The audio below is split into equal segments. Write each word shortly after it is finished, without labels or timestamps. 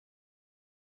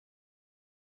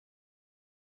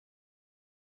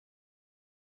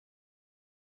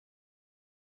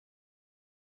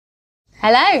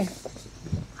Hello.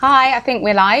 Hi, I think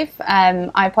we're live.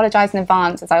 I apologise in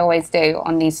advance, as I always do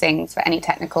on these things, for any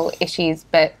technical issues,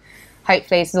 but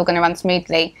hopefully this is all going to run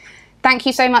smoothly. Thank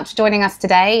you so much for joining us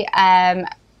today. I'm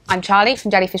Charlie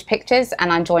from Jellyfish Pictures,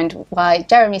 and I'm joined by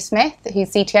Jeremy Smith, who's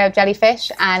CTO of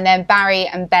Jellyfish, and then Barry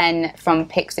and Ben from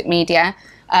Pixstor Media.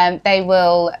 They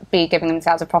will be giving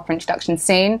themselves a proper introduction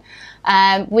soon.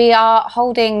 We are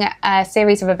holding a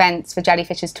series of events for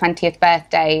Jellyfish's 20th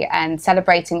birthday and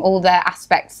celebrating all the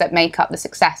aspects that make up the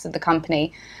success of the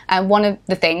company. And one of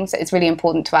the things that is really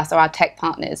important to us are our tech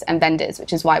partners and vendors,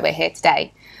 which is why we're here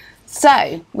today.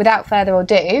 So, without further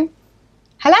ado,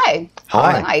 hello.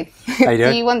 Hi. How you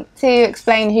doing? Do you want to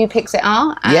explain who Pixstor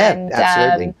are and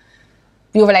absolutely.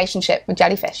 Your relationship with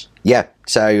Jellyfish? Yeah,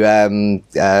 so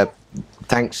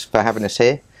thanks for having us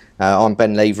here. I'm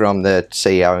Ben Lever, I'm the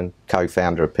CEO and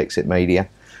co-founder of Pixstor Media.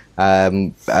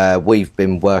 We've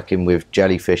been working with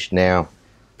Jellyfish now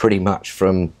pretty much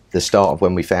from the start of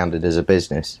when we founded as a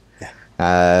business.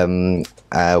 Yeah.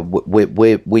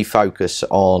 We focus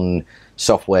on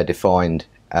software-defined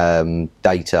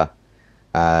data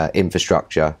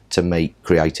infrastructure to meet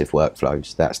creative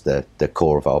workflows. That's the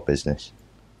core of our business.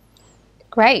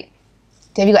 Great.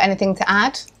 Have you got anything to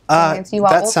add?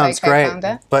 That sounds great.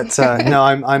 But no,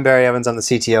 I'm Barry Evans. I'm the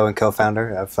CTO and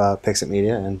co-founder of Pixstor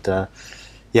Media, and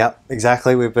yeah,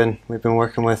 exactly. We've been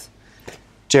working with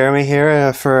Jeremy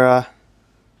here for I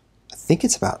think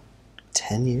it's about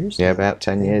 10 years. Yeah, about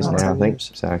 10 years now, 10 I think.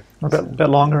 Years. So a bit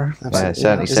longer. Yeah,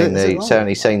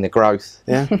 certainly seen the growth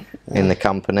in the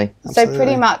company. So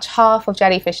pretty much half of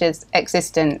Jellyfish's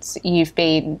existence, you've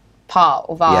been part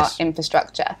of our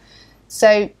infrastructure.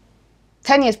 So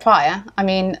 10 years prior, I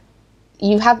mean,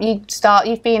 you've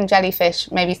been Jellyfish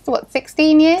maybe, what,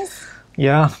 16 years?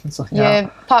 Yeah.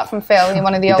 Apart from Phil, you're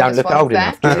one of the oldest ones there. Don't look old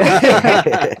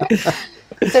enough.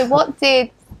 So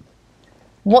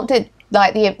what did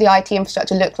like the IT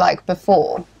infrastructure look like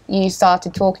before you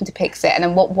started talking to Pixstor, and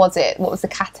then what was it? What was the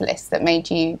catalyst that made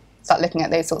you start looking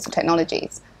at those sorts of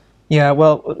technologies? Yeah,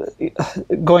 well,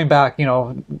 going back,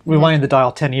 rewinding the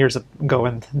dial 10 years ago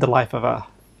in the life of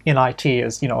in IT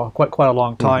is, quite a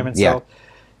long time, and so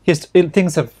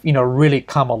things have, really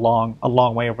come a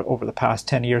long way over the past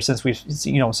 10 years since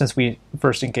we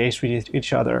first engaged with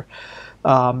each other.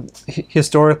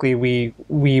 Historically,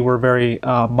 we were very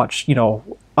much,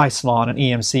 Isilon and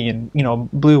EMC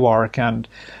and Blue Arc, and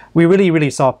we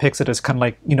really saw Pixstor as kind of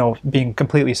like being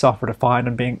completely software defined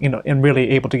and being and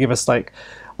really able to give us like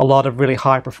a lot of really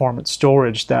high performance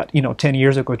storage that 10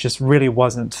 years ago just really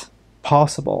wasn't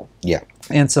possible. Yeah.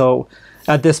 And so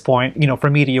at this point, for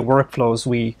media workflows,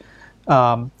 we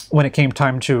when it came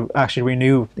time to actually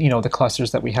renew the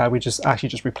clusters that we had, we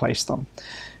just replaced them.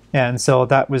 And so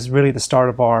that was really the start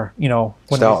of our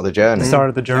start of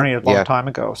the journey a long time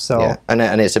ago. So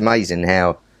and it's amazing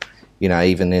how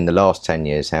even in the last 10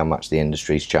 years how much the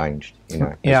industry's changed,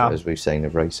 as we've seen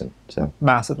of recent. So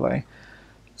massively.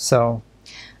 So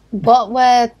what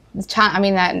were I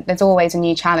mean, there's always a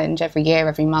new challenge every year,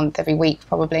 every month, every week,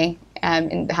 probably,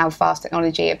 in how fast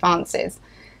technology advances.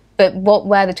 But what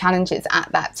were the challenges at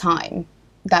that time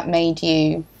that made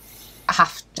you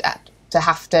have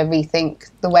to rethink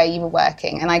the way you were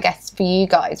working? And I guess for you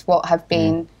guys, what have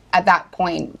been at that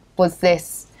point, was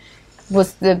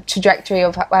the trajectory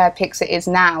of where Pixstor is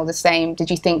now the same? Did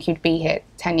you think you'd be here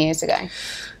 10 years ago?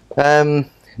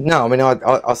 No, I mean,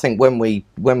 I think when we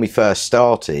first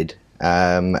started,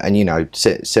 and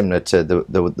similar to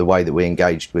the way that we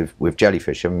engaged with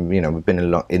Jellyfish, we've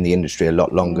been in the industry a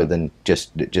lot longer than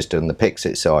just on the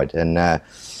Pixstor side, and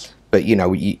but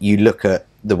you look at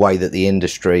the way that the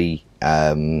industry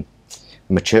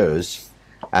matures,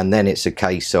 and then it's a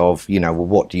case of well,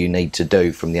 what do you need to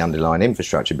do from the underlying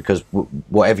infrastructure, because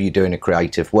whatever you do in a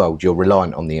creative world, you're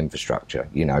reliant on the infrastructure.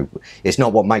 It's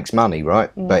not what makes money, right?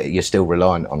 But you're still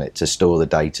reliant on it to store the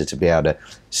data, to be able to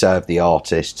serve the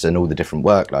artists and all the different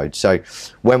workloads. So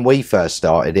when we first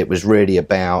started, it was really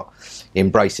about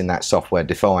embracing that software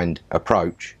defined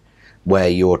approach where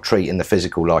you're treating the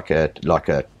physical like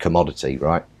a commodity,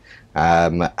 right?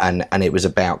 And it was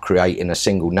about creating a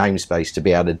single namespace to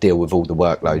be able to deal with all the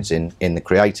workloads in the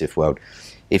creative world.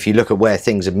 If you look at where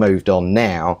things have moved on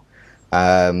now,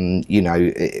 when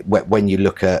you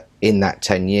look at in that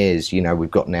 10 years, we've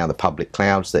got now the public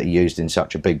clouds that are used in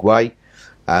such a big way.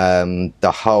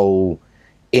 The whole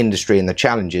industry and the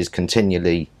challenges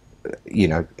continually,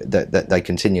 that they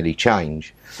continually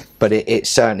change. But it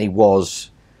certainly was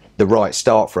the right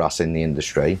start for us in the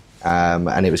industry.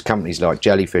 And it was companies like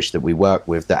Jellyfish that we work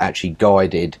with that actually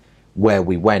guided where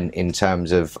we went in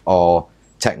terms of our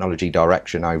technology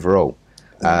direction overall.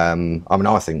 I mean,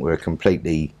 I think we're a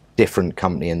completely different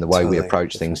company in the way we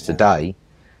approach things today.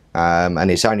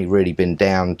 And it's only really been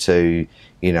down to,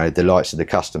 you know, the likes of the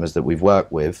customers that we've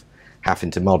worked with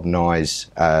having to modernise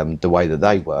the way that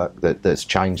they work that's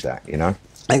changed that, you know.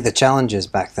 I think the challenges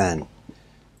back then,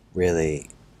 really,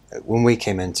 when we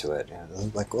came into it, you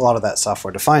know, like a lot of that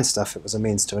software-defined stuff, it was a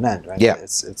means to an end, right? Yeah.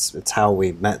 It's how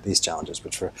we met these challenges,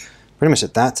 which were pretty much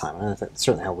at that time, and I think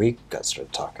certainly how we got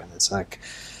started talking. It's like,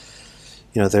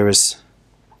 you know, there was,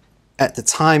 at the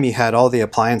time, you had all the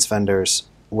appliance vendors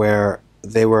where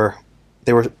they'd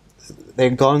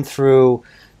gone through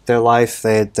their life,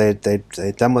 they'd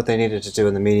done what they needed to do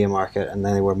in the media market, and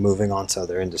then they were moving on to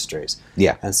other industries.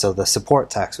 Yeah. And so the support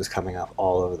tax was coming up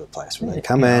all over the place, where they'd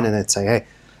come in and they'd say, hey,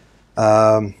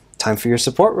 time for your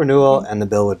support renewal, and the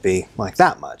bill would be like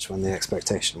that much when the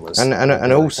expectation was.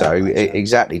 And also,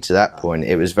 exactly to that point,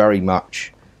 it was very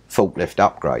much forklift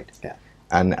upgrade. Yeah.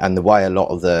 And the way a lot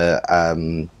of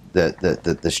the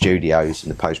studios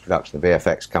and the post-production, the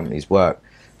VFX companies work,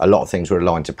 a lot of things were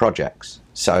aligned to projects.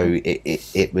 So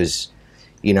it was,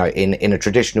 you know, in a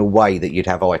traditional way that you'd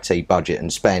have IT budget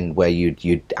and spend where you'd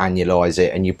annualise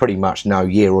it, and you pretty much know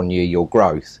year on year your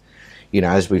growth. You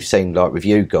know, as we've seen, like with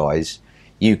you guys,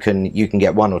 you can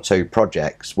get 1 or 2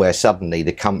 projects where suddenly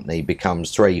the company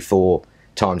becomes 3-4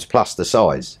 times plus the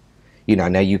size. You know,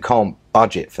 now you can't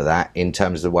budget for that in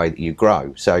terms of the way that you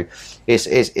grow. So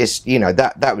it's you know,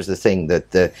 that was the thing,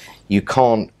 that you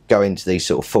can't go into these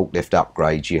sort of forklift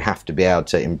upgrades. You have to be able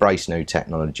to embrace new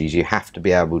technologies. You have to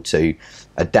be able to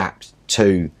adapt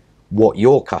to what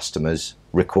your customers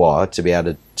require to be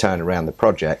able to turn around the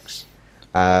projects,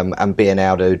 and being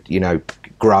able to, you know,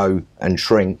 grow and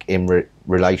shrink in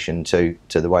relation to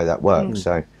the way that works.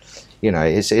 So, you know,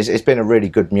 it's been a really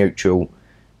good mutual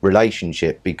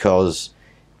relationship, because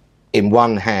in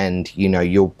one hand, you know,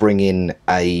 you'll bring in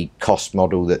a cost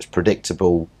model that's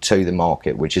predictable to the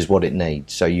market, which is what it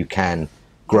needs, so you can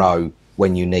grow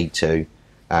when you need to,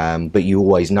 but you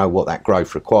always know what that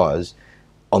growth requires.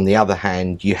 On the other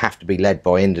hand, you have to be led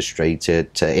by industry to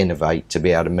innovate, to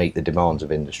be able to meet the demands of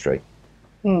industry.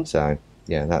 So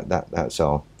yeah, that's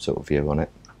our sort of view on it.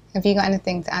 Have you got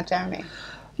anything to add, Jeremy?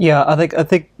 Yeah, I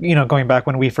think you know, going back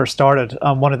when we first started,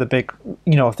 one of the big,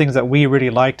 you know, things that we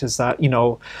really liked is that, you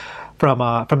know, from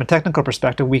a technical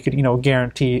perspective, we could, you know,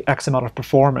 guarantee X amount of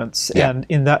performance, and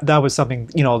in that was something,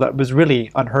 you know, that was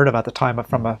really unheard of at the time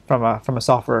from a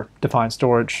software-defined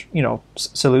storage, you know,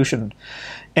 solution.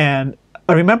 And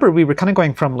I remember we were kind of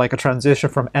going from like a transition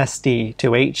from SD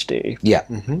to HD. Yeah.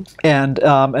 And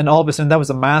all of a sudden that was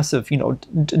a massive, you know,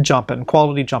 jump in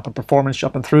quality, jump in performance,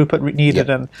 jump in throughput needed,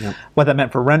 and what that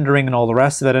meant for rendering and all the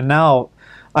rest of it. And now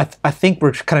I think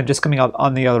we're kind of just coming out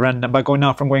on the other end, and by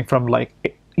going from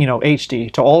like, you know,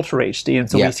 HD to Ultra HD, and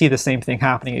so we see the same thing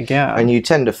happening again. And you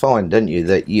tend to find, don't you,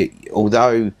 that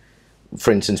although,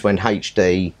 for instance, when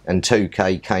HD and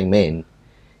 2K came in,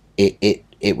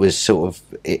 it was sort of,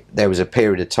 there was a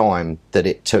period of time that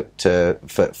it took for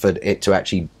it to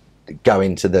actually go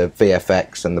into the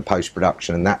VFX and the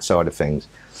post-production and that side of things.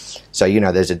 So, you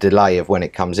know, there's a delay of when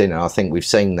it comes in, and I think we've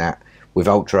seen that with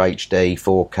Ultra HD,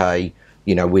 4K.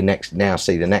 You know, we now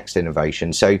see the next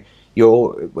innovation. So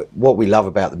what we love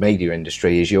about the media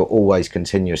industry is you're always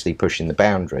continuously pushing the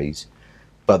boundaries,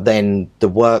 but then the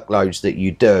workloads that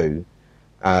you do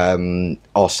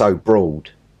are so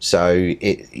broad. So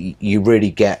you really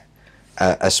get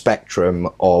a spectrum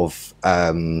of,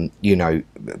 you know,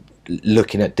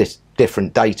 looking at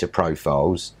different data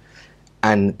profiles,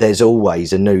 and there's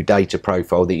always a new data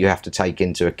profile that you have to take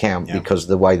into account because of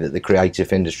the way that the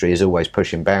creative industry is always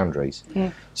pushing boundaries.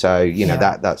 So, you know,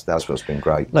 that's what's been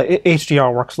great. Like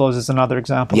HDR workflows is another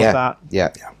example of that.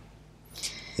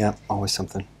 Yeah, always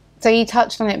something. So you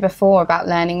touched on it before about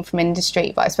learning from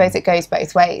industry, but I suppose it goes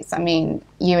both ways. I mean,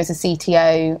 you as a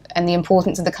CTO and the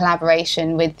importance of the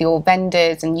collaboration with your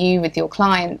vendors and you with your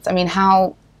clients. I mean,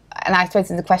 how, and I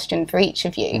suppose it's a question for each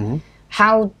of you,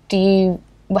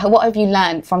 what have you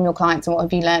learned from your clients and what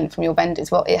have you learned from your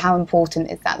vendors? How important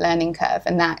is that learning curve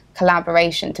and that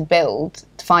collaboration to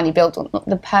finally build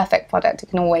the perfect product?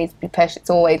 It can always be pushed, it's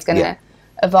always going to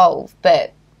evolve,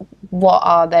 but what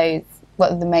are the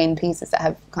main pieces that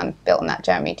have kind of built on that?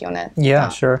 Jeremy, do you want to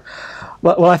start? Sure.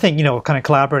 Well, I think, you know, kind of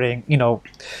collaborating, you know,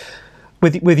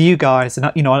 with you guys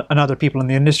and, you know, and other people in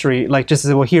the industry, like just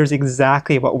say, well, here's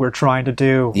exactly what we're trying to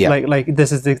do. Like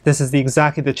this is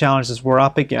exactly the challenges we're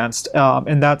up against,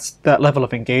 and that level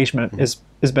of engagement has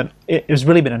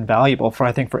really been invaluable for,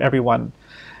 I think, for everyone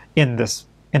in this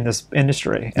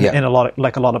industry and a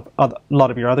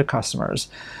lot of your other customers.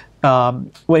 Well,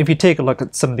 if you take a look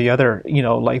at some of the other, you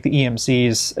know, like the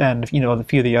EMCs and, you know, a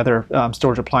few of the other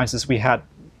storage appliances we had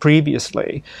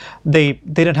previously, they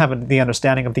didn't have the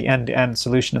understanding of the end-to-end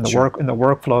solution in the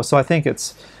workflow. So I think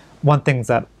it's one thing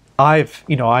that I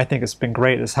think has been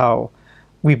great is how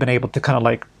we've been able to kind of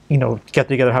like, get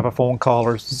together, have a phone call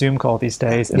or Zoom call these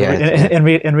days,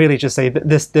 and really just say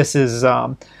this is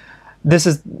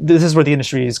where the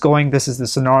industry is going. This is the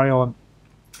scenario.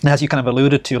 And as you kind of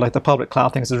alluded to, like the public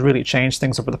cloud things has really changed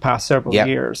things over the past several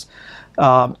years.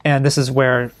 And this is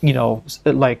where,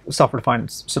 like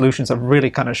software-defined solutions have really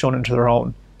kind of shown into their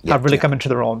own, have really come into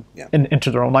their own,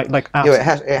 into their own, like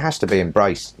apps. It has to be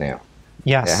embraced now.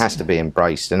 Yes. It has to be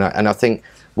embraced. And I think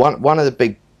one of the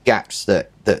big gaps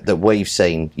that we've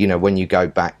seen, when you go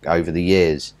back over the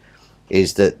years,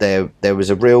 is that there was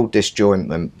a real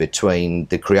disjointment between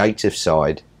the creative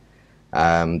side,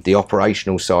 the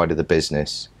operational side of the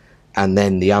business, and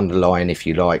then the underlying, if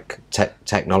you like,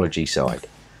 technology side.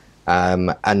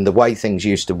 And the way things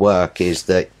used to work is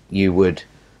that you would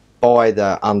buy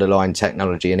the underlying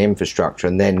technology and infrastructure,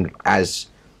 and then as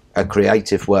a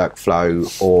creative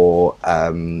workflow or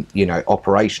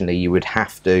operationally, you would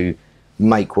have to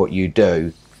make what you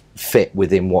do fit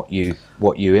within what you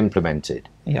implemented.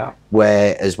 Yeah.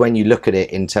 Whereas when you look at it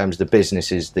in terms of the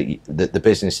businesses the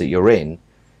business that you're in,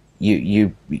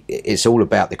 it's all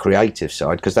about the creative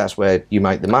side, because that's where you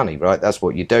make the money, right? That's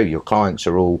what you do. Your clients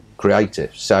are all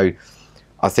creative. So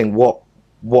I think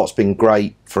what's been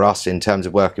great for us in terms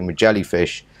of working with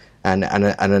Jellyfish and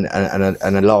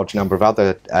a large number of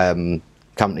other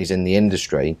companies in the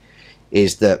industry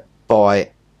is that by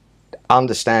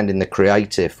understanding the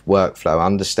creative workflow,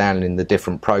 understanding the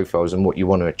different profiles and what you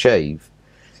want to achieve,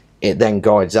 it then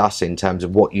guides us in terms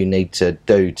of what you need to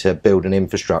do to build an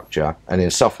infrastructure and in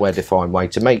a software-defined way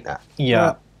to meet that.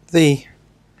 Yeah.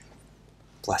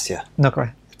 Bless you. No,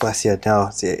 correct. Bless you. No,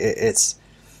 it's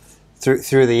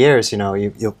through the years.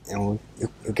 You'll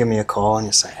give me a call and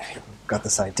you say, "Hey, I've got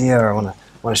this idea, or I want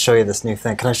to show you this new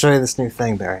thing. Can I show you this new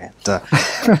thing, Barry?" And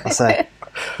I'll say,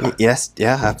 "Yes,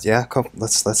 yeah, cool.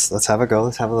 Let's have a go.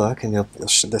 Let's have a look." And you'll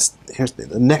this. Here's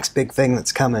the next big thing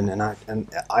that's coming, and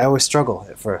I always struggle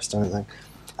at first.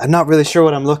 I'm not really sure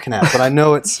what I'm looking at, but I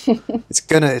know it's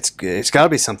got to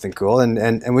be something cool,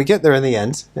 and we get there in the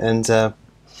end.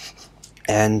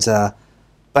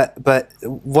 But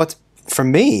what's for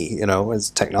me, as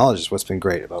a technologist, what's been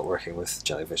great about working with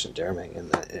Jellyfish and Jeremy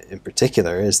in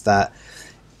particular is that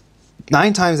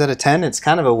 9 times out of 10, it's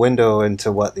kind of a window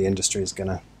into what the industry is going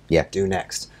to do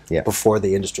next before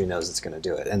the industry knows it's going to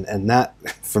do it. And that,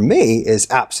 for me, is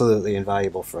absolutely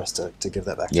invaluable for us to give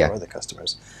that back to our other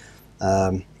customers.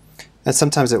 And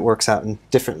sometimes it works out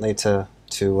differently to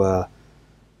the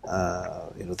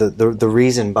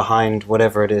reason behind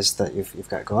whatever it is that you've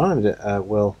got going on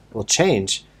will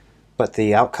change, but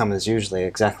the outcome is usually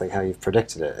exactly how you've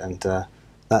predicted it, and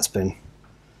that's been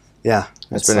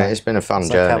it's been a fun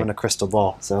journey. Like having a crystal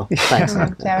ball. So thanks,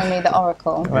 Jeremy, the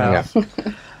Oracle. Well,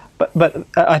 but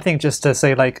I think just to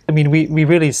say, we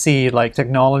really see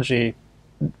technology,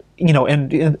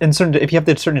 in certain, if you have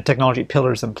the certain technology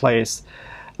pillars in place.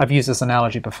 I've used this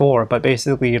analogy before, but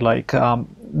basically,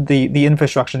 the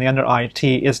infrastructure and the under IT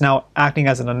is now acting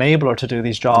as an enabler to do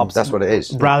these jobs. That's what it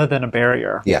is, rather than a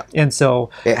barrier. Yeah, and so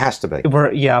it has to be.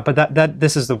 But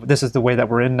this is the way that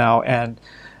we're in now, and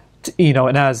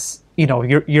and as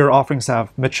your offerings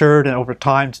have matured and over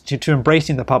time to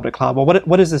embracing the public cloud. Well,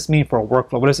 what does this mean for a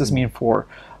workflow? What does this mean for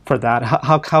that?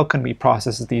 How can we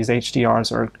process these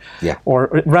HDRs or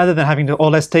rather than having to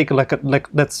let's take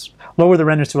let's lower the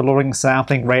renders to a lowering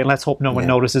sampling rate. Let's hope no one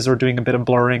notices we're doing a bit of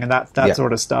blurring and that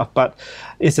sort of stuff. But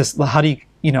it's just how do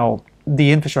you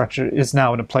the infrastructure is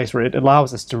now in a place where it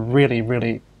allows us to really,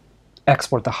 really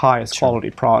export the highest quality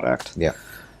product. Yeah.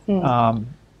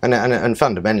 And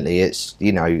fundamentally, it's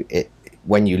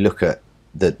when you look at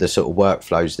the sort of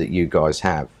workflows that you guys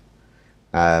have,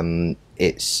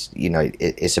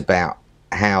 it's about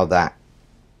how that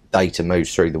data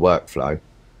moves through the workflow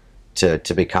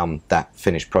to become that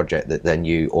finished project that then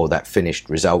that finished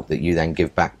result that you then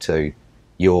give back to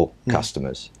your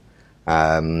customers,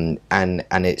 and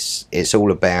it's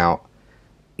all about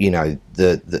the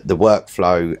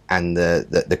workflow and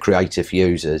the creative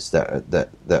users that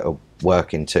are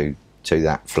working to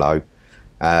that flow.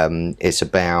 It's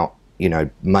about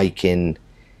making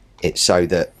it so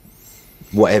that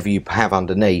whatever you have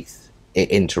underneath it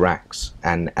interacts,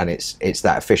 and it's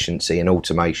that efficiency and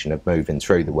automation of moving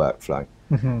through the workflow.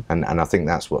 And I think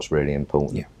that's what's really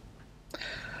important.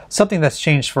 Something that's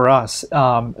changed for us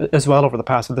as well over the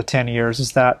past 10 years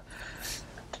is that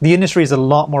the industry is a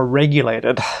lot more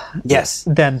regulated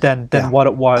than what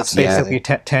it was basically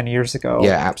 10 years ago.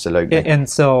 Yeah, absolutely. And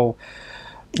so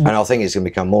And I think it's going to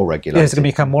become more regulated. It's going to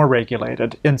become more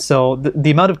regulated. And so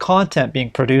the amount of content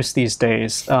being produced these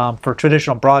days for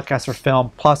traditional broadcast or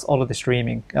film, plus all of the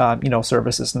streaming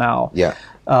services now,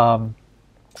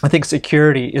 I think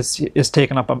security is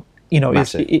taken up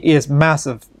is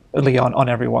massively on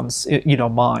everyone's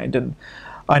mind. And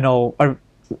I know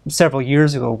several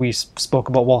years ago we spoke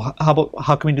about, well,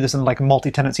 how can we do this in like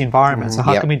multi-tenancy environments? So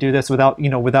how can we do this without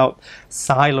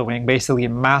siloing basically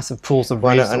massive pools of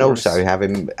resources? And also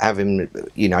having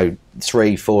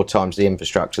 3-4 times the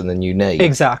infrastructure than you need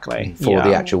exactly for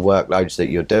the actual workloads that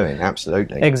you're doing.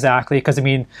 Absolutely, exactly, because I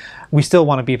mean we still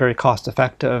want to be very cost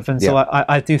effective, and so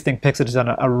I do think Pixstor has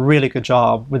done a really good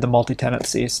job with the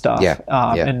multi-tenancy stuff.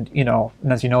 And and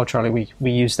as you know, Charlie,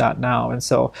 we use that now, and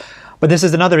so. But this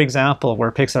is another example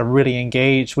where Pixstor really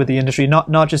engaged with the industry,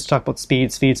 not just to talk about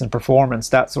speeds and performance,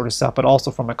 that sort of stuff, but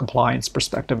also from a compliance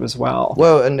perspective as well.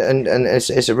 Well, and it's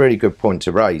a really good point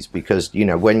to raise, because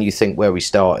when you think where we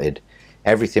started,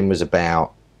 everything was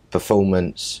about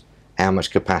performance, how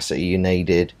much capacity you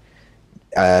needed,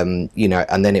 and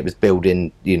then it was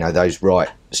building those right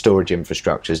storage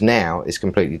infrastructures. Now it's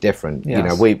completely different.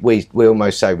 Yes. We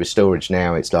almost say with storage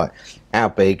now, it's like how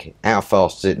big, how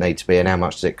fast does it need to be, and how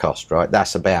much does it cost, right?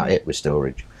 That's about it with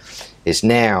storage. It's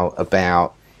now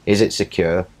about, is it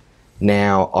secure?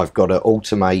 Now I've got to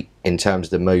automate in terms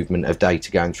of the movement of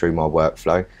data going through my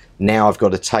workflow. Now I've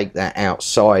got to take that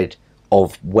outside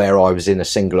of where I was in a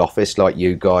single office like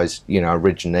you guys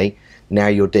originally. Now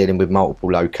you're dealing with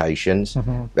multiple locations.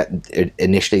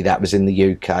 Initially that was in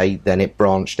the UK, then it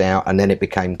branched out, and then it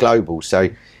became global. So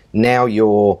now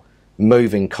you're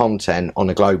moving content on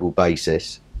a global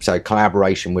basis, so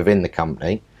collaboration within the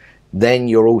company. Then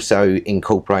you're also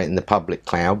incorporating the public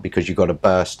cloud, because you've got to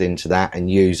burst into that and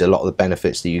use a lot of the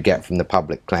benefits that you get from the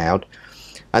public cloud.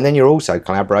 And then you're also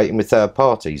collaborating with third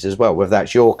parties as well, whether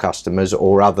that's your customers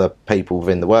or other people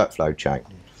within the workflow chain.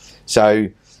 So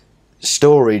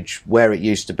storage, where it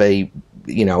used to be,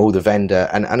 all the vendor,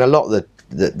 and a lot of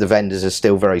the vendors are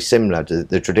still very similar to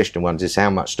the traditional ones, is how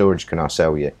much storage can I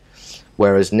sell you?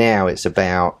 Whereas now it's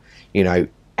about,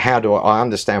 how do I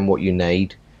understand what you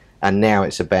need, and now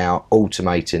it's about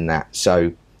automating that.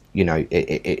 So,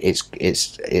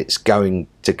 it's going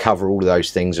to cover all of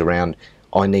those things around.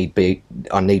 I need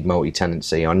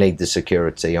multi-tenancy, I need the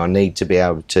security, I need to be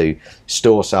able to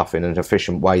store stuff in an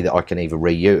efficient way that I can either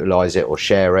reutilize it or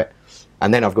share it.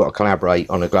 And then I've got to collaborate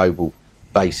on a global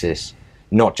basis,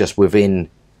 not just within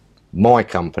my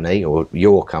company or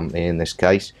your company in this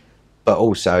case, but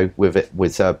also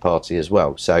with third party as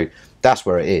well. So that's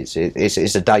where it is.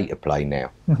 It's a data play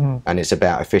now, and it's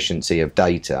about efficiency of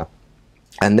data.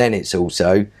 And then it's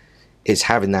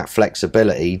having that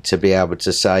flexibility to be able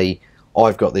to say,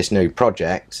 I've got this new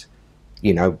project,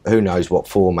 who knows what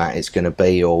format it's going to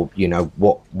be, or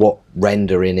what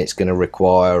rendering it's going to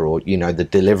require, or the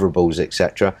deliverables,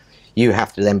 etc. You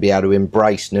have to then be able to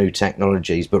embrace new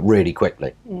technologies, but really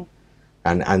quickly.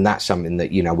 And that's something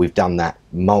that we've done that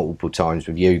multiple times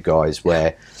with you guys,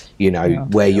 where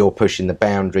where you're pushing the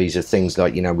boundaries of things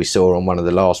like we saw on one of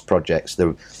the last projects,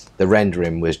 the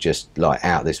rendering was just like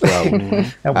out of this world.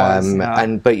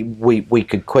 But we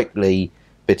could quickly,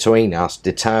 between us,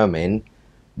 determine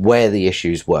where the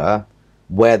issues were,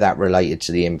 where that related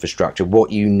to the infrastructure,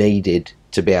 what you needed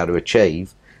to be able to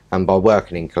achieve, and by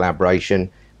working in collaboration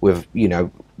with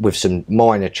with some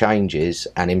minor changes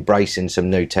and embracing some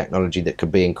new technology that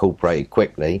could be incorporated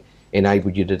quickly,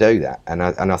 enabled you to do that. And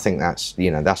I think that's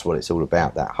that's what it's all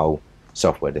about, that whole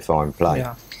software defined play.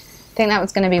 I think that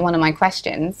was going to be one of my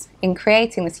questions in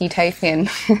creating this utopian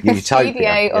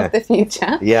studio of the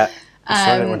future.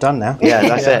 We're done now.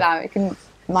 That's it. Now it can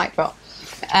mic drop.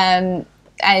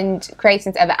 And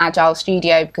creating this ever agile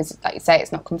studio, because like you say,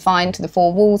 it's not confined to the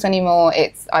 4 walls anymore.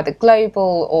 It's either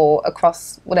global or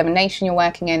across whatever nation you're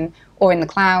working in, or in the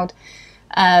cloud.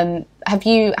 Have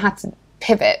you had to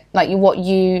pivot? I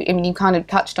mean, you kind of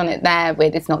touched on it there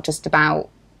with, it's not just about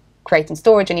creating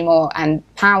storage anymore and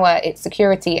power, it's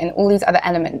security and all these other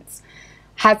elements.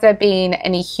 Has there been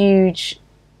any huge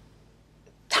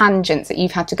tangents that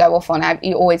you've had to go off on? Are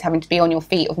you always having to be on your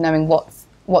feet of knowing what's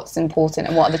important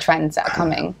and what are the trends that are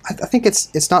coming? I think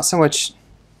it's not so much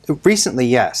recently,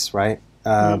 yes, right?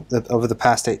 Over the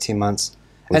past 18 months,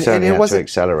 we certainly had to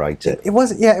accelerate it. It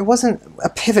wasn't a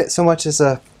pivot so much as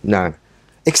a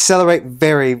accelerate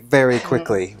very, very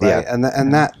quickly, right?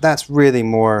 And that's really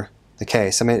more the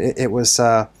case. I mean, it was.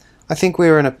 I think we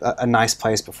were in a nice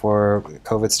place before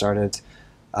COVID started.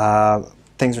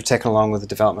 Things were taken along with the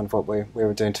development of what we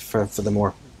were doing for the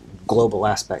more global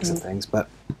aspects of things, but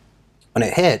when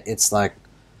it hit, it's like,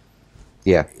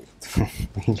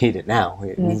 we need it now.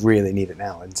 We really need it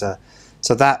now. And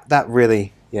so that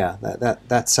really, yeah,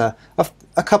 that's a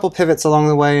couple pivots along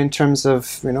the way in terms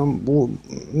of, you know,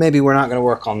 maybe we're not going to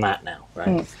work on that now,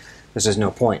 right? Because there's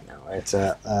no point now, right?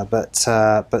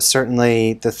 But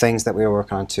certainly the things that we were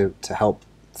working on to help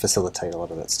facilitate a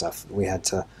lot of that stuff, we had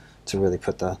to really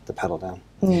put the pedal down.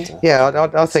 Yeah,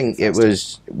 I think it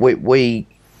was, we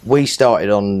started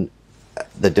on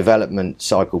the development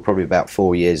cycle probably about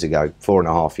 4 years ago,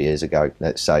 4.5 years ago,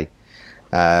 let's say,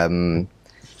 in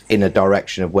a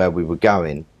direction of where we were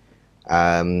going.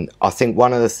 I think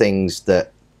one of the things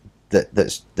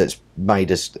that's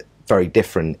made us very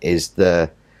different is the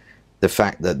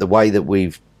fact that the way that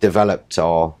we've developed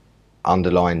our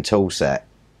underlying tool set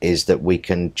is that we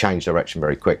can change direction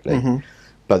very quickly.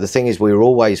 But the thing is, we were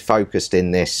always focused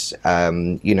in this,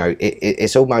 you know,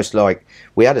 it's almost like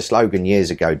we had a slogan years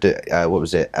ago, what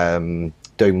was it?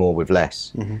 Do more with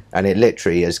less. And it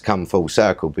literally has come full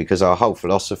circle, because our whole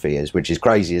philosophy is, which is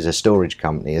crazy as a storage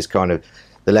company, is kind of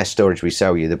the less storage we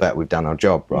sell you, the better we've done our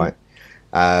job, right?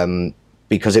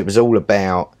 Because it was all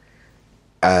about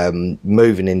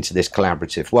moving into this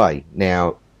collaborative way.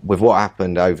 Now, with what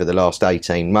happened over the last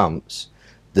 18 months,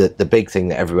 the big thing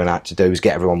that everyone had to do was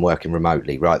get everyone working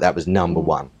remotely, right? That was number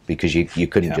one, because you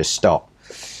couldn't just stop.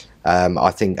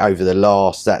 I think over the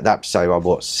last, that say what,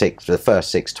 the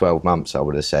first 6-12 months, I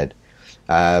would have said.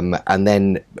 And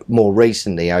then more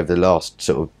recently, over the last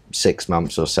sort of 6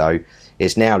 months or so,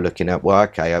 it's now looking at, well,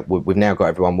 okay, we've now got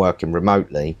everyone working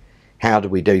remotely. How do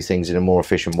we do things in a more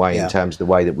efficient way in terms of the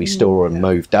way that we store and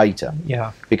move data?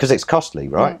 Because it's costly,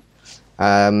 right?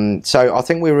 So I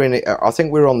think we were I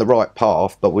think we were on the right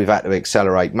path, but we've had to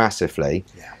accelerate massively.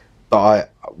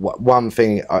 But one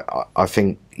thing I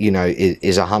think, you know,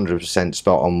 is 100%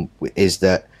 spot on, is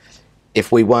that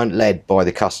if we weren't led by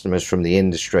the customers from the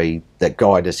industry that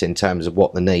guide us in terms of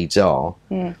what the needs are,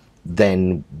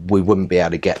 then we wouldn't be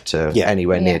able to get to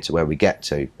anywhere near to where we get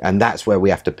to. And that's where we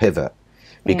have to pivot,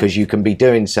 because you can be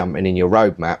doing something in your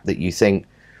roadmap that you think,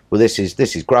 well, this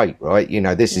is great, right? You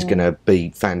know, this is going to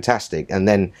be fantastic. And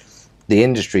then the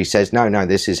industry says, no,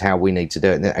 this is how we need to do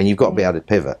it. And you've got to be able to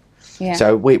pivot.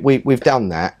 So we've done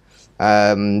that.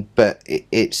 But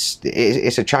it's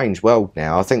a changed world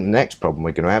now. I think the next problem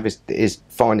we're going to have is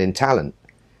finding talent.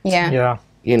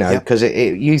 You know, because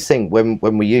you think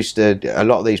when we used to, a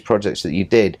lot of these projects that you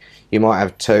did, you might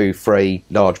have 2-3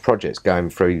 large projects going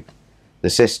through the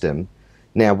system.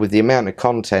 Now, with the amount of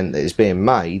content that is being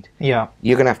made, you're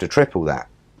going to have to triple that.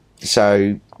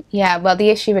 So yeah, well, the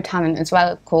issue with talent as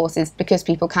well, of course, is because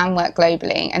people can work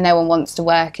globally and no one wants to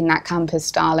work in that campus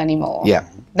style anymore.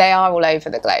 They are all over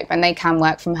the globe and they can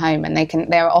work from home, and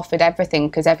they're offered everything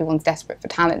because everyone's desperate for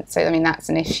talent. So I mean, that's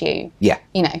an issue. You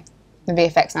know, the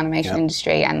VFX and animation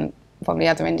industry and probably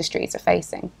other industries are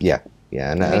facing.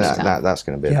 And that's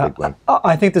going to be a big one.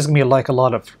 I think there's going to be like a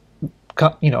lot of,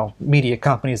 you know, media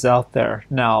companies out there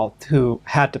now who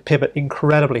had to pivot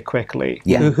incredibly quickly,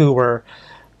 who were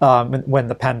when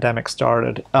the pandemic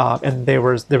started, and there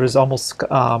was almost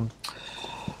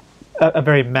a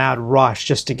very mad rush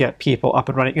just to get people up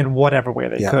and running in whatever way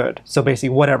they could. So basically,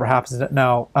 whatever happens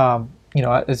now, you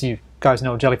know, as you guys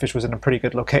know, Jellyfish was in a pretty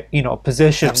good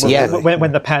position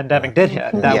when the pandemic did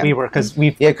hit. That we were, because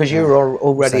you were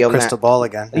already on crystal ball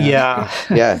again.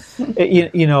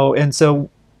 You know, and so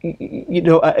you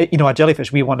know, at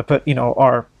Jellyfish, we want to put, you know,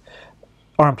 our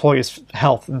employees'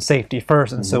 health and safety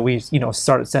first, and so we, you know,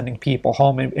 started sending people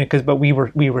home, but we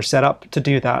were set up to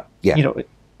do that, you know,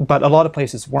 but a lot of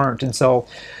places weren't, and so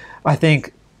I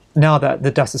think now that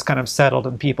the dust is kind of settled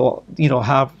and people, you know,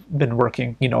 have been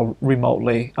working, you know,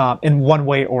 remotely in one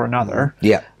way or another.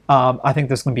 I think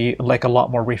there's going to be like a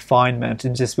lot more refinement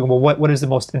and just, well, what is the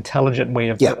most intelligent way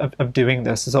of doing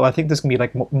this? So I think there's going to be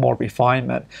like more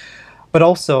refinement. But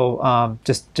also,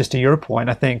 just to your point,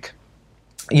 I think,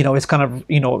 you know, it's kind of,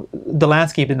 you know, the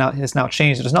landscape has now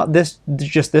changed. It's not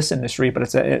just this industry, but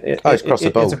it's across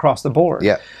the board.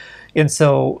 And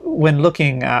so when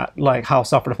looking at like how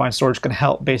software-defined storage can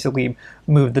help basically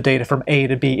move the data from A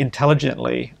to B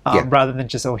intelligently, rather than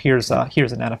just, here's an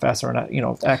NFS or an, you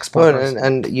know, export. Well,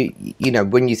 and you know,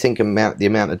 when you think about the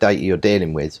amount of data you're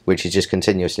dealing with, which is just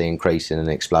continuously increasing and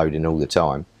exploding all the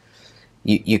time,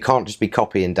 you can't just be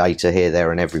copying data here, there,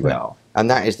 and everywhere. And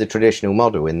that is the traditional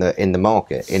model in the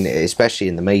market, especially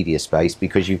in the media space,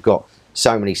 because you've got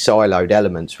so many siloed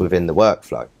elements within the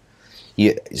workflow.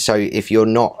 So if you're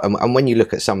not, and when you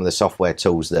look at some of the software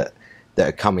tools that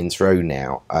are coming through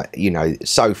now, you know,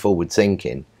 so forward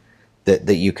thinking that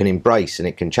you can embrace and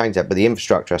it can change that, but the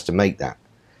infrastructure has to meet that.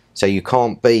 So you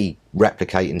can't be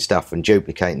replicating stuff and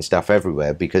duplicating stuff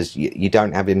everywhere, because you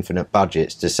don't have infinite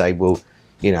budgets to say, well,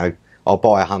 you know, I'll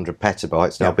buy 100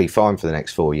 petabytes and I'll be fine for the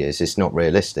next 4 years. It's not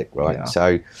realistic, right? Yeah.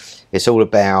 So it's all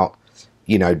about,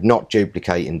 you know, not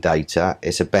duplicating data.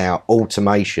 It's about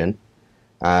automation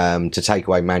to take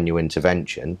away manual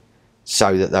intervention,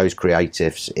 so that those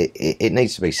creatives, it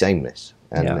needs to be seamless.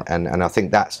 And I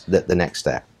think that's the next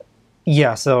step.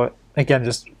 Yeah, so again,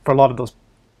 just for a lot of those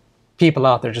people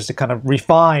out there, just to kind of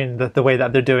refine the way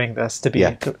that they're doing this to be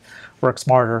to work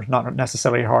smarter, not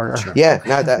necessarily harder. Sure. Yeah,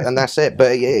 no, and that's it.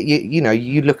 But you know,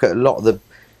 you look at a lot of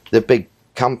the big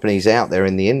companies out there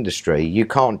in the industry. You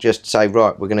can't just say,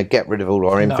 right, we're going to get rid of all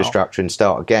our infrastructure and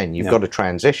start again. You've got to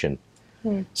transition.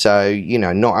 So, you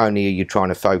know, not only are you trying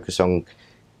to focus on,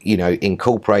 you know,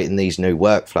 incorporating these new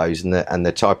workflows and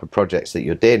the type of projects that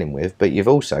you're dealing with, but you've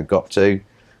also got to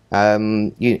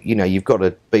you know, you've got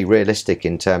to be realistic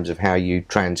in terms of how you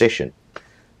transition,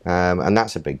 and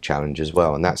that's a big challenge as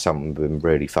well, and that's something we've been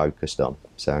really focused on.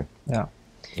 So yeah.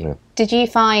 Did you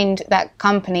find that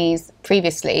companies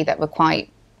previously that were quite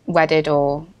wedded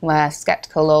or were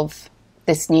skeptical of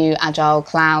this new agile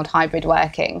cloud hybrid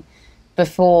working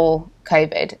before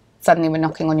COVID suddenly were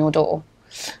knocking on your door?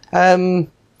 I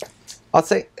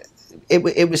think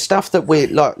it was stuff that we,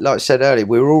 like I said earlier,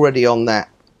 we were already on that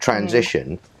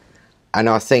transition. And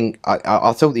I think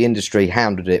I thought the industry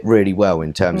handled it really well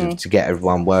in terms of to get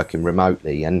everyone working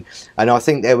remotely, and I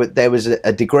think there was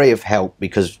a degree of help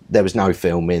because there was no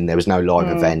filming, there was no live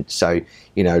events, so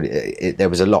you know there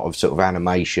was a lot of sort of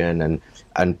animation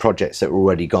and projects that were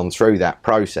already gone through that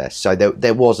process, so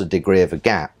there was a degree of a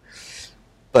gap.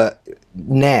 But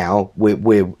now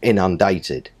we're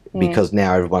inundated because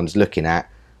now everyone's looking at,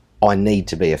 I need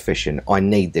to be efficient, I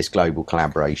need this global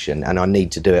collaboration, and I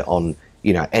need to do it on,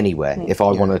 you know, anywhere. If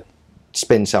I want to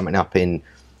spin something up in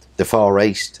the Far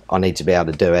East, I need to be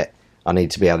able to do it. I need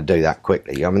to be able to do that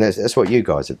quickly. I mean, that's what you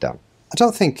guys have done. I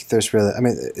don't think there's really, I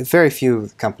mean, very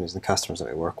few companies and customers that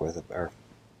we work with are,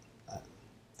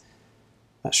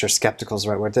 not sure skeptical is the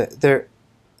right word.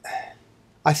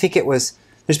 I think it was,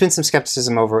 there's been some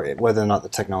skepticism over whether or not the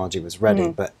technology was ready,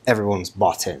 but everyone's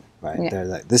bought in, right? Yeah. They're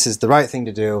like, this is the right thing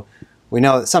to do. We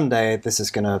know that someday this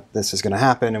is gonna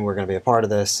happen, and we're gonna be a part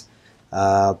of this.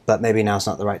 But maybe now's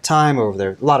not the right time, or there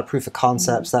are a lot of proof of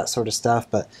concepts, that sort of stuff,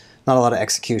 but not a lot of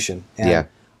execution. And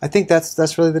I think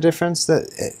that's really the difference.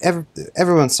 That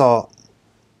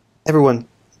everyone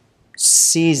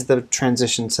sees the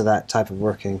transition to that type of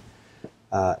working,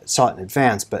 saw it in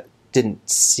advance, but didn't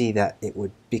see that it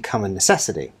would become a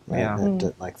necessity, right?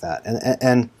 Like that.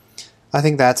 And I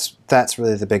think that's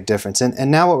really the big difference. And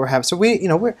now what we're having, so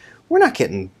we're not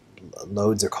getting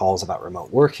loads of calls about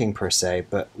remote working per se,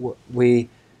 but we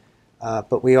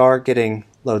are getting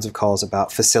loads of calls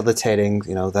about facilitating,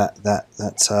 you know, that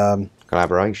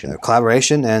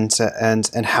collaboration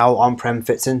and how on-prem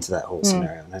fits into that whole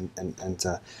scenario,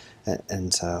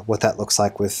 and what that looks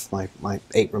like with my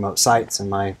 8 remote sites and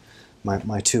my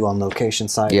 2 on location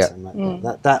sites. And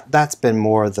that's been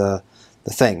more the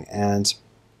thing, and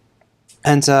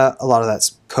a lot of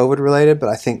that's COVID related, but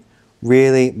I think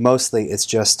really mostly it's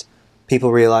just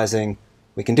people realizing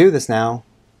we can do this now,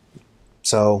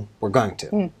 so we're going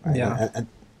to. Right? And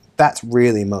that's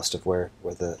really most of where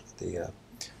the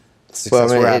success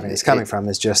we're having is coming from.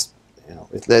 Is just, you know,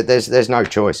 there's no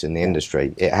choice in the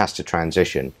industry. It has to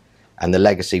transition, and the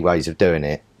legacy ways of doing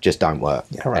it just don't work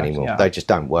anymore. They just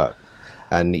don't work.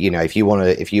 And you know, if you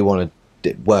want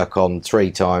to work on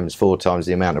 3 times, 4 times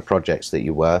the amount of projects that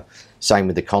you were, same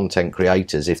with the content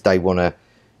creators. If they want to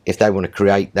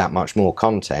create that much more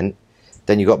content,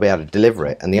 then you've got to be able to deliver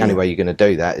it, and the only way you're going to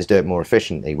do that is do it more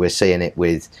efficiently. We're seeing it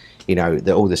with, you know,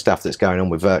 all the stuff that's going on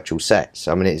with virtual sets.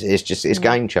 I mean, it's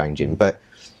game changing, but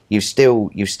you've still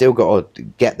got to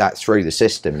get that through the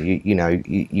system.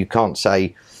 You can't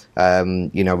say,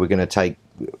 you know, we're going to take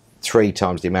 3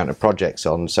 times the amount of projects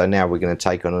on, so now we're going to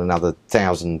take on another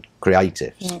 1,000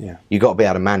 creatives. You've got to be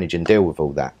able to manage and deal with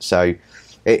all that. So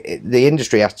the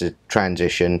industry has to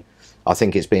transition. I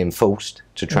think it's being forced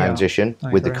to transition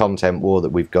with the content war that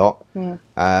we've got.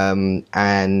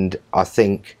 And I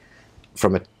think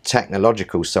from a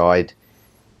technological side,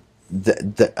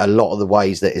 that a lot of the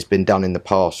ways that it's been done in the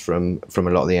past from a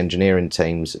lot of the engineering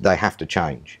teams, they have to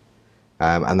change.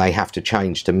 And they have to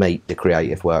change to meet the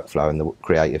creative workflow and the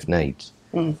creative needs.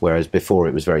 Whereas before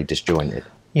it was very disjointed.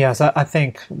 Yes, I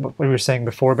think what we were saying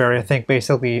before, Barry, I think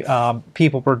basically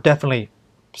people were definitely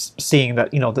seeing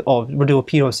that, you know, we'll do a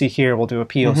POC here, we'll do a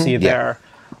POC there.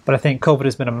 But I think COVID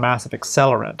has been a massive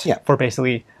accelerant for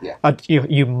basically,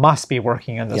 you must be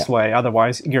working in this way,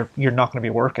 otherwise you're not going to be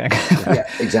working.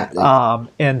 Exactly.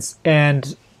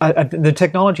 And the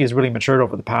technology has really matured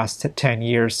over the past 10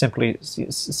 years, simply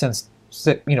since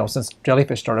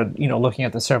Jellyfish started, looking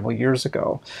at this several years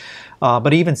ago.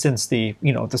 But even since the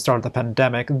start of the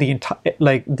pandemic,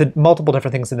 the multiple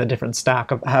different things in the different stack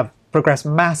have progressed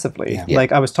massively. Yeah.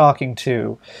 Like I was talking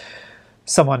to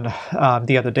someone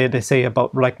the other day, they say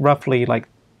about roughly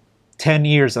 10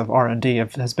 years of R&D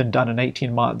has been done in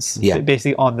 18 months,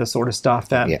 basically on this sort of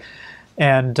stuff.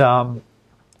 And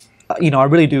I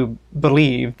really do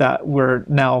believe that we're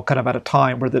now kind of at a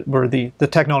time where the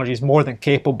technology is more than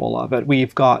capable of it.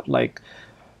 We've got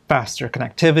faster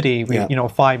connectivity.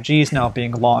 5G is now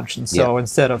being launched, and so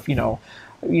instead of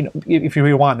if you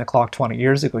rewind the clock 20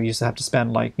 years ago, you used to have to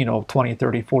spend 20,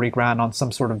 30, 40 grand on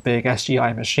some sort of big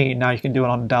SGI machine. Now you can do it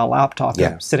on a Dell laptop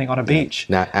sitting on a beach.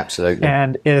 No, absolutely.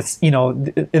 And it's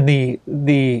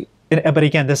but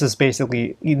again, this is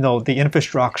basically the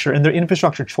infrastructure and the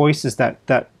infrastructure choices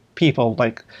that people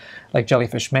like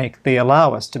Jellyfish make. They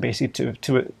allow us to basically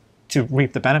to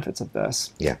reap the benefits of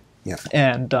this. Yeah.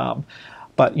 And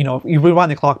but you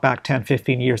rewind the clock back 10,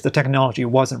 15 years, the technology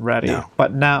wasn't ready. No.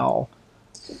 But now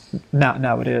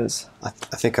it is. I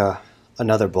think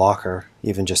another blocker,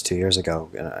 even just 2 years ago,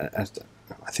 I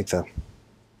think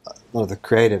one of the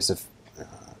creatives have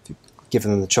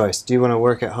given them the choice. Do you want to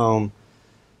work at home,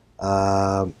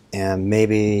 and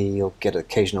maybe you'll get an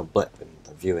occasional blip in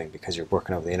the viewing because you're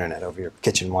working over the internet, over your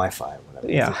kitchen Wi-Fi, or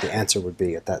whatever. Yeah. I think the answer would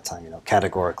be at that time,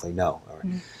 categorically no. Or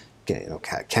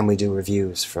can we do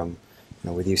reviews from,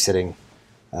 with you sitting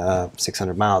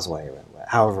 600 miles away, or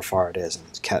however far it is? And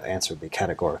the answer would be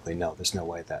categorically no. There's no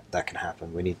way that can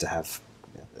happen. We need to have.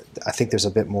 I think there's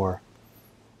a bit more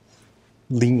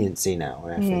leniency now.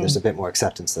 There's a bit more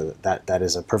acceptance that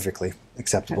is a perfectly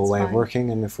acceptable way of working.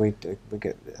 And if we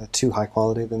get too high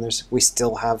quality, then we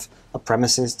still have a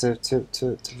premises to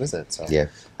visit. So yeah,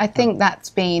 I think that's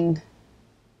been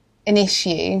an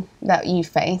issue that you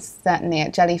face certainly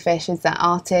at Jellyfish, is that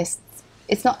artists,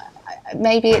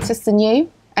 maybe it's just the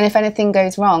new, and if anything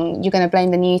goes wrong, you're going to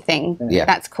blame the new thing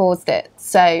that's caused it.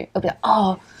 So it'll be like,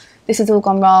 oh, this has all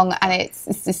gone wrong, and it's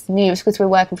this new. It's because we're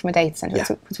working from a data center. It's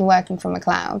because we're working from a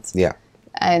cloud. Yeah,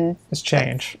 and it's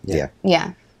change. Yeah.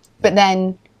 But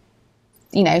then,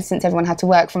 since everyone had to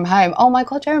work from home, oh my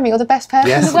God, Jeremy, you're the best person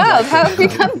in the world. How have you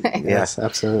done this? Yes,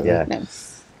 absolutely. Yeah. No.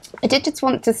 I did just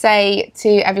want to say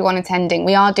to everyone attending,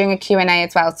 we are doing a Q&A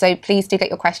as well, so please do get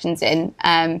your questions in.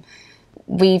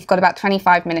 We've got about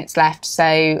 25 minutes left,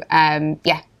 so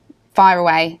fire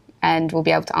away and we'll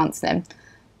be able to answer them.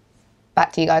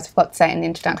 Back to you guys. I forgot to say it in the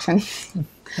introduction.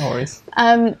 No worries.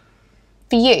 For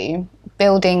you,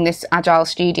 building this agile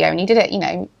studio, and you did it,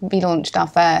 we launched our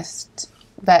first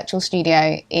virtual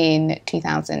studio in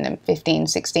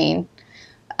 2015-16.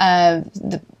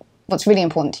 What's really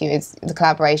important to you is the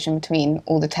collaboration between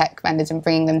all the tech vendors and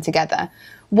bringing them together.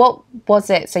 What was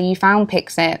it? So you found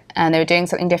Pixit, and they were doing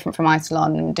something different from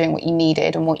Isilon and doing what you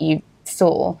needed and what you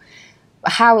saw.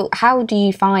 How do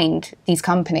you find these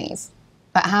companies?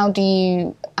 But what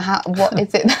is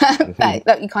it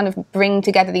that you kind of bring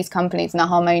together these companies in a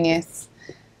harmonious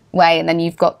way, and then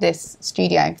you've got this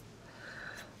studio?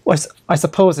 Well, I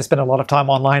suppose I spent a lot of time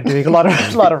online doing a lot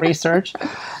of research.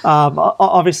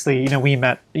 Obviously, we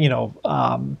met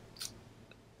 10,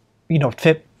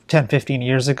 15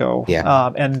 years ago.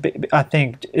 Yeah. And I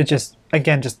think it just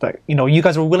that, you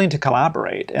guys were willing to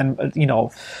collaborate, and,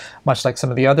 much like some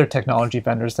of the other technology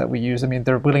vendors that we use,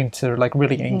 they're willing to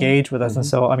really engage with us. And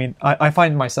so, I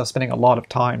find myself spending a lot of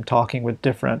time talking with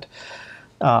different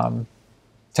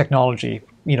technology,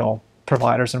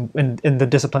 providers in the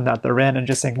discipline that they're in, and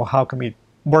just saying, well, how can we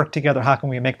work together? How can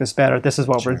we make this better? This is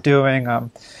what we're doing. I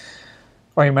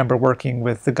remember working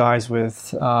with the guys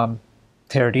with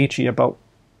Teradici about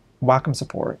Wacom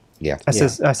support. Yeah.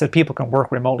 I said people can work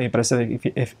remotely, but I said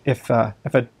if a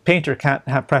painter can't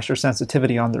have pressure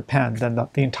sensitivity on their pen, then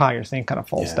the entire thing kind of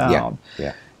falls down.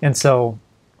 Yeah. And so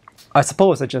I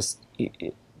suppose I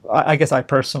guess I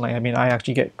personally, I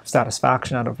actually get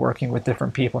satisfaction out of working with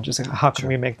different people and just how can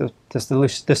we make this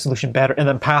solution better and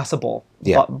then passable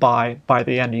by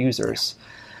the end users.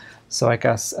 So I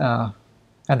guess, and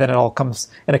then it all comes,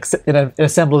 it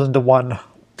assembles into one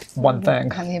thing.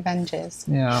 Kind of the Avengers.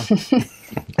 Yeah.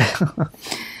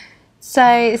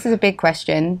 So this is a big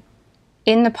question.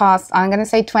 In the past, I'm going to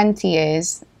say 20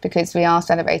 years, because we are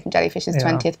celebrating Jellyfish's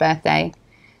 20th birthday.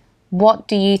 What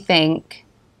do you think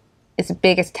is the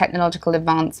biggest technological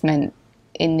advancement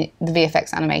in the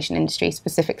VFX animation industry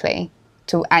specifically,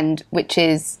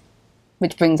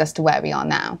 which brings us to where we are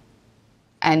now?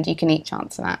 And you can each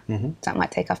answer that. That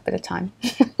might take up a bit of time.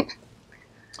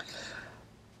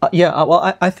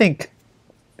 Well, I think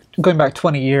going back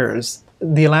 20 years,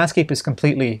 the landscape is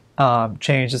completely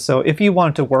changed. So if you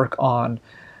wanted to work on,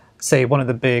 say, one of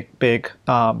the big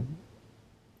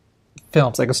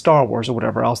films like a Star Wars or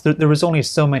whatever else, there was only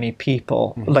so many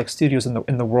people, like studios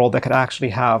in the world, that could actually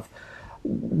have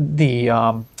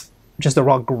the just the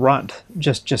raw grunt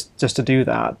just to do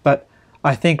that. But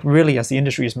I think really as the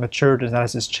industry has matured and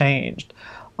as it's changed,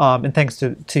 and thanks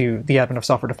to the advent of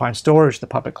software-defined storage, the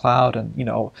public cloud, and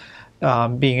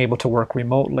being able to work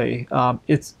remotely,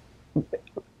 it's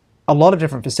a lot of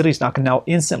different facilities now can now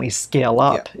instantly scale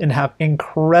up and have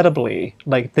incredibly,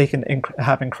 like they can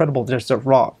have incredible just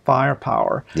raw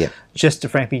firepower just to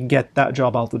frankly get that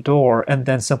job out the door, and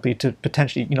then simply to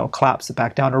potentially collapse it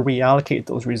back down or reallocate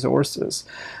those resources.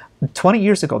 20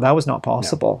 years ago, that was not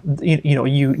possible.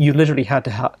 You literally had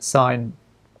to sign,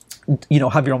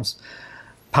 have your own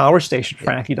power station,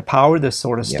 frankly, to power this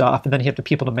sort of stuff, and then you have the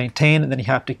people to maintain, and then you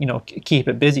have to keep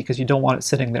it busy because you don't want it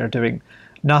sitting there doing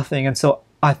nothing. And so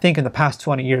I think in the past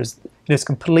 20 years, it has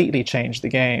completely changed the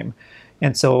game.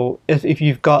 And so if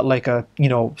you've got like a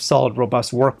solid,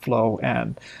 robust workflow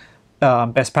and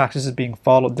best practices being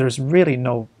followed, there's really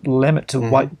no limit to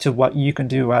what you can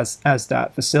do as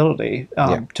that facility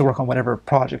to work on whatever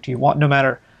project you want, no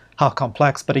matter how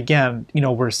complex. But again,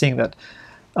 we're seeing that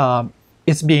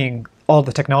it's being, all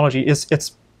the technology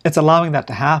it's allowing that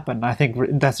to happen. I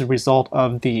think that's a result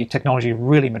of the technology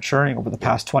really maturing over the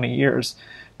past 20 years.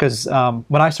 Because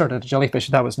when I started at Jellyfish,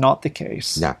 that was not the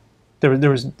case. No, there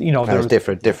was there was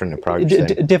different approach.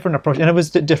 Different approach, and it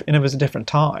was a different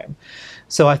time.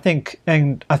 So I think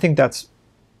that's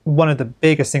one of the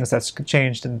biggest things that's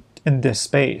changed in this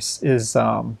space is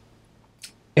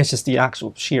it's just the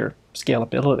actual sheer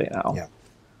scalability now. Yeah,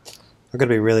 I'm going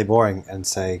to be really boring and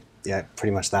say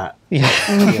pretty much that. Yeah,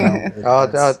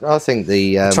 I think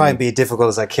I try and be difficult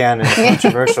as I can and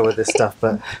controversial with this stuff,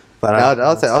 but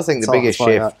I think the biggest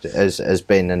shift has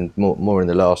been, and more in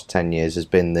the last 10 years, has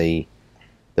been the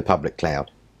public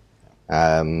cloud,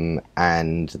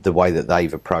 and the way that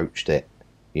they've approached it.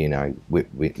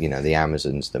 With the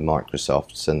Amazons, the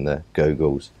Microsofts, and the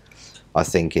Googles. I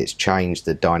think it's changed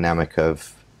the dynamic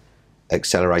of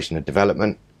acceleration of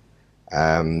development.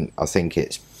 I think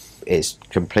it's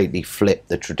completely flipped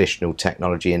the traditional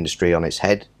technology industry on its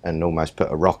head and almost put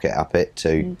a rocket up it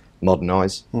to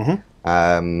modernise.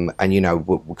 And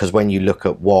because when you look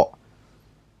at what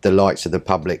the likes of the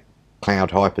public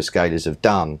cloud hyperscalers have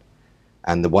done,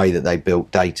 and the way that they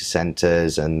built data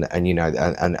centers, and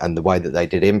the way that they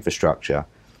did infrastructure,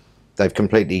 they've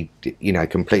completely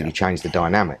changed the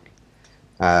dynamic.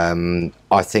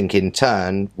 I think in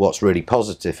turn, what's really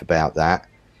positive about that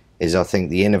is I think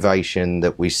the innovation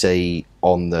that we see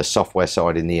on the software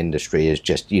side in the industry is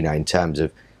just, in terms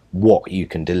of what you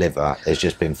can deliver, has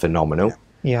just been phenomenal.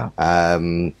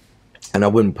 And I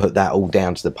wouldn't put that all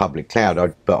down to the public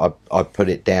cloud, but I'd put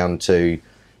it down to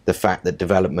the fact that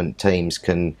development teams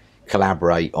can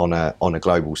collaborate on a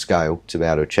global scale to be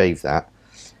able to achieve that.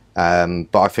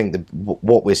 But I think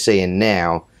what we're seeing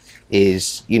now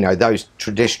is, those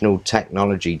traditional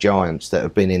technology giants that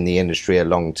have been in the industry a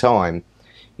long time,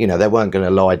 they weren't going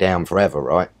to lie down forever,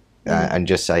 right? And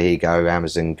just say, here you go,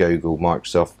 Amazon, Google,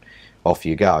 Microsoft, off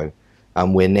you go.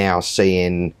 And we're now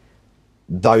seeing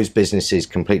those businesses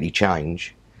completely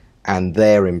change, and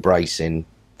they're embracing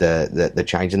the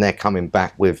change, and they're coming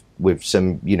back with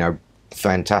some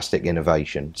fantastic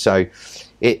innovation. So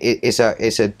it's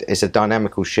a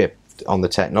dynamical shift on the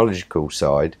technological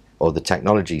side, or the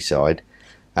technology side,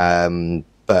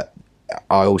 but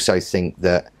I also think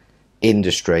that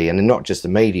industry, and not just the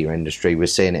media industry, we're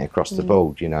seeing it across the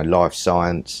board, life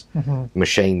science,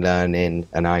 machine learning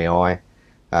and AI,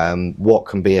 what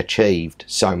can be achieved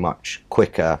so much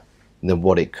quicker than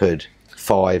what it could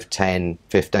 5, 10,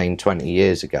 15, 20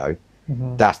 years ago.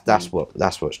 That's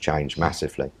what's changed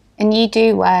massively. And you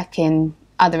do work in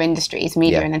other industries.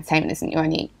 Media and entertainment isn't your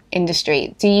only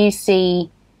industry. Do you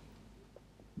see,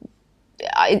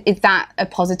 is that a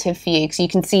positive for you? Because you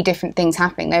can see different things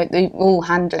happening. They're all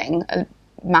handling a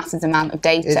massive amount of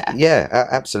data.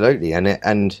 Absolutely.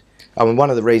 And I mean, one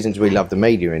of the reasons we love the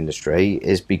media industry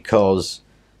is because,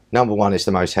 number one, it's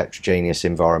the most heterogeneous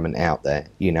environment out there.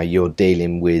 You're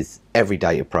dealing with every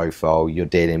data profile. You're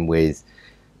dealing with,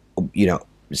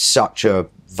 such a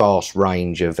vast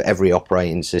range of every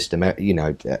operating system,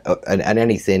 and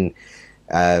anything,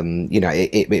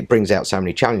 it brings out so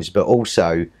many challenges. But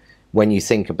also, when you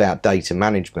think about data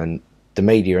management, the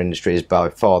media industry is by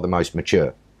far the most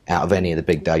mature out of any of the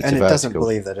big data verticals. And it doesn't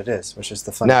believe that it is, which is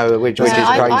the funny thing. Which is crazy.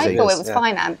 I thought it was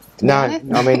finance. No,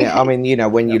 I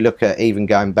mean, when you look at even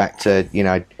going back to,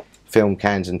 film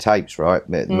cans and tapes, right?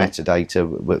 Metadata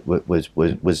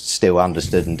was still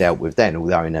understood and dealt with then,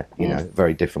 although in a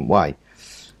very different way.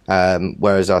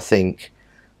 Whereas I think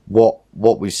what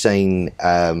we've seen,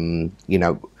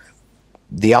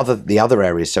 the other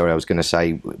areas, sorry, I was going to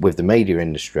say, with the media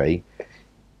industry,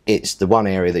 it's the one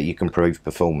area that you can prove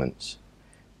performance,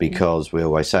 because we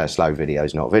always say a slow video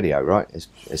is not video, right?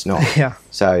 It's not. Yeah.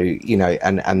 So,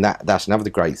 and that's another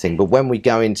great thing. But when we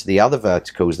go into the other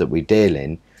verticals that we deal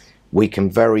in, we can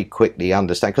very quickly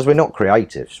understand, because we're not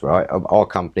creatives, right? Our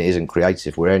company isn't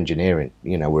creative, we're engineering,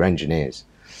 we're engineers.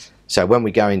 So when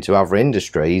we go into other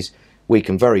industries, we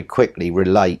can very quickly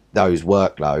relate those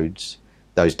workloads,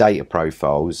 those data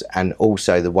profiles, and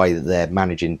also the way that they're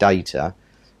managing data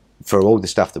for all the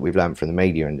stuff that we've learned from the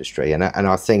media industry. And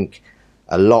I think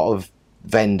a lot of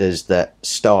vendors that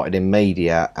started in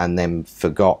media and then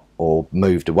forgot or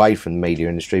moved away from the media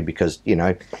industry because,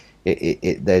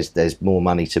 there's more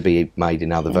money to be made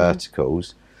in other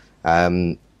verticals.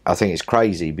 I think it's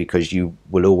crazy, because you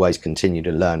will always continue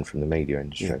to learn from the media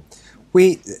industry.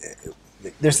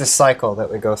 There's this cycle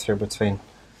that we go through between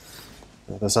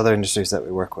those other industries that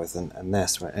we work with and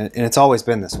this, right? And it's always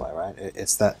been this way, right?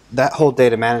 It's that whole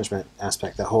data management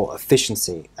aspect, that whole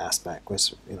efficiency aspect,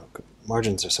 which,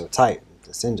 margins are so tight in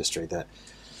this industry that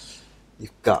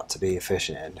you've got to be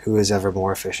efficient, and who is ever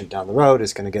more efficient down the road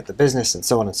is going to get the business, and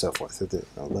so on and so forth.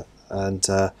 And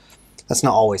that's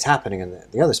not always happening in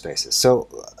the other spaces. So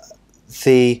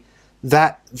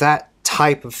that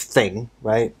type of thing,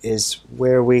 right, is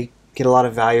where we get a lot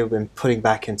of value in putting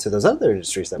back into those other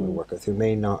industries that we work with, who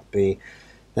may not be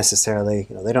necessarily,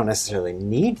 they don't necessarily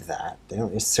need that. They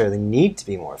don't necessarily need to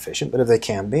be more efficient, but if they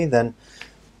can be, then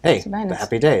hey, the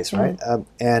happy days, right?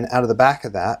 And out of the back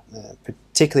of that,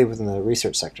 particularly within the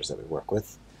research sectors that we work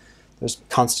with, there's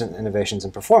constant innovations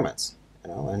in performance,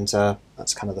 and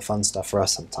that's kind of the fun stuff for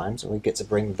us sometimes, and we get to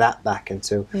bring that back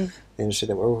into the industry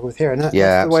that we're working with here. And that's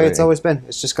the way it's always been.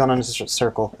 It's just gone on a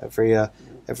circle. Every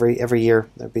year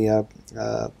there'd be a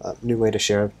new way to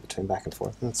share between back and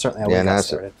forth. And that's certainly how we got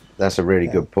started. That's a really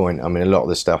good point. I mean, a lot of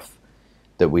the stuff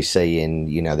that we see in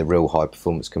the real high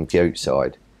performance compute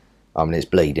side, I mean, it's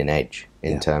bleeding edge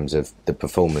in terms of the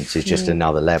performance is just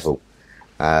another level.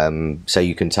 So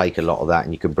you can take a lot of that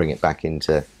and you can bring it back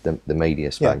into the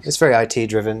media space. Yeah, it's very IT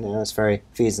driven. It's very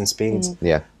feeds and speeds.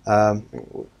 Yeah.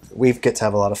 We get to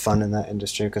have a lot of fun in that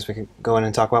industry because we can go in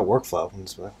and talk about workflow.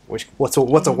 What's a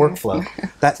workflow?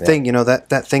 That thing,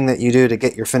 that thing that you do to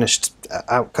get your finished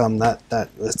outcome. That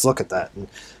let's look at that. And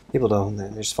people don't. They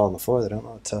just fall on the floor. They don't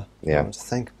know what to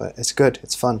think. But it's good.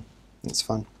 It's fun. It's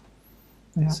fun.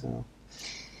 Yeah. So.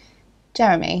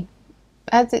 Jeremy,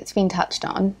 as it's been touched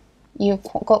on, you've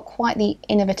got quite the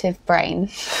innovative brain.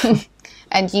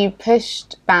 And you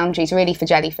pushed boundaries really for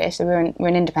Jellyfish. So we're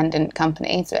an independent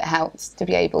company, so it helps to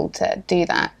be able to do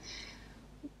that.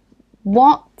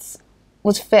 What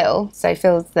was Phil, so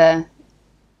Phil's our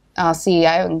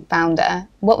CEO and founder,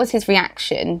 what was his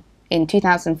reaction in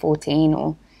 2014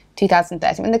 or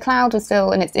 2013 when the cloud was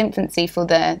still in its infancy for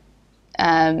the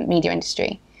media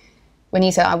industry? When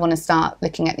you said, I want to start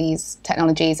looking at these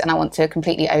technologies and I want to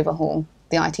completely overhaul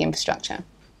the IT infrastructure?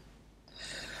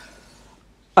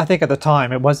 I think at the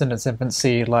time it was in its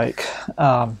infancy, like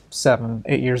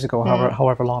 7-8 years ago,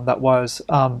 however long that was.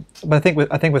 But I think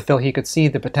with Phil, he could see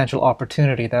the potential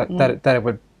opportunity that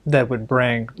it would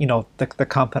bring, the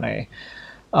company,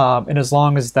 and as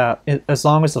long as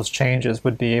those changes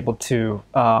would be able to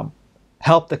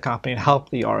help the company and help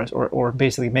the artists, or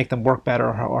basically make them work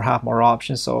better or have more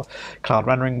options. So cloud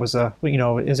rendering was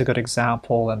is a good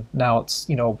example, and now it's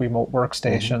remote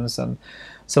workstations, and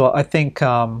so I think.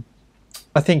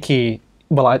 I think I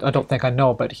don't think I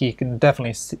know, but he can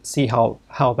definitely see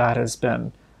how that has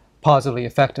been positively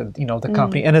affected, the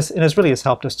company, and it really has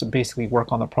helped us to basically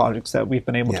work on the projects that we've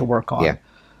been able to work on,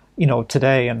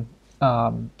 today. And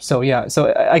so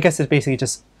I guess it's basically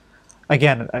just,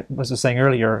 again, I was saying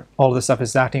earlier, all of this stuff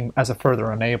is acting as a further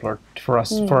enabler for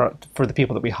us, for the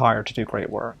people that we hire to do great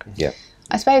work. Yeah.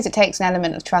 I suppose it takes an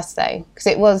element of trust though, because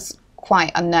it was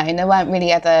quite unknown. There weren't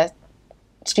really other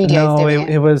studios doing it.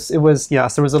 It was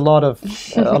yes. There was a lot of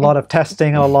testing,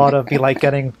 and a lot of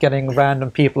getting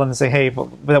random people and say, hey,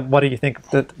 what do you think?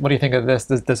 What do you think of this?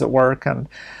 Does it work?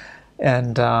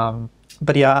 And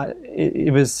but yeah,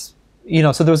 it was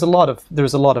so there was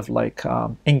a lot of like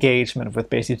engagement with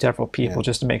basically several people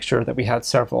just to make sure that we had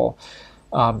several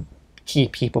key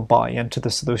people buy into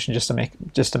the solution just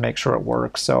to make sure it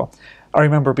works. So. I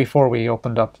remember before we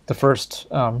opened up the first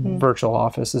virtual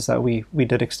office is that we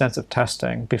did extensive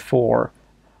testing before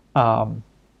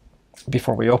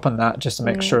before we opened that, just to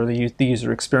make sure the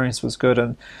user experience was good.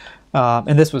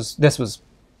 And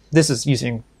this is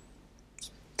using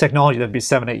technology that'd be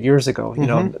 7-8 years ago, you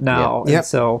know, now. And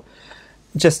so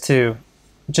just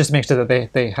make sure that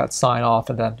they had sign off,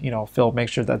 and then, you know, Phil make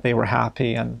sure that they were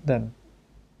happy, and then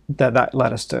that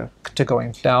led us to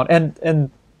going down,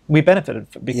 and we benefited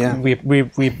because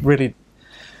we really,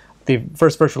 the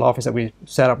first virtual office that we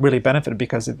set up really benefited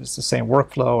because it was the same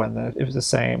workflow, and it was the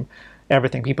same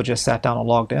everything. People just sat down and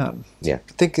logged in. I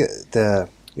think at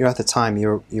the time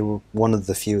you were one of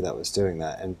the few that was doing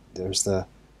that, and there's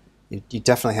you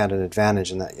definitely had an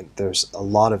advantage in that there's a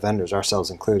lot of vendors, ourselves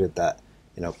included, that,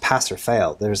 you know, pass or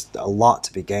fail. There's a lot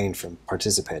to be gained from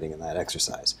participating in that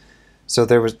exercise. So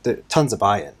there was tons of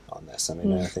buy-in on this. I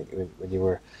mean, I think when you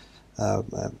were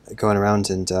going around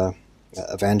and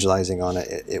evangelizing on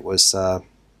it, it was,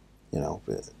 you know,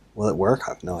 will it work?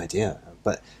 I have no idea.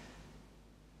 But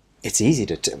it's easy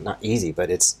not easy, but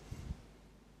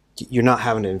you're not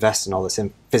having to invest in all this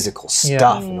physical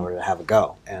stuff in order to have a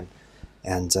go.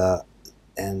 And the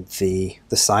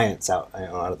science out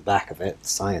of the back of it,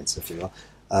 science, if you will,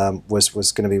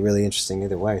 was going to be really interesting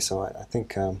either way. So I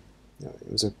think you know,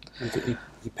 it was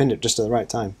you pinned it just at the right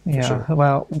time. Yeah. Sure.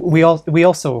 Well, we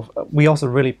also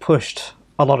really pushed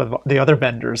a lot of the other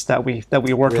vendors that we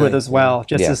worked with as well.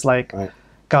 Just as like,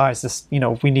 guys, this, you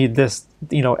know, we need this,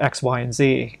 you know, X, Y, and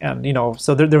Z, and, you know,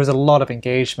 so there was a lot of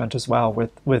engagement as well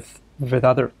with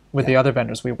the other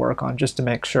vendors we work on, just to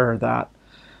make sure that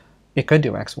it could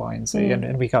do X, Y, and Z,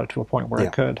 and we got it to a point where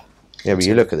it could. Yeah, but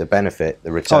you look at the benefit,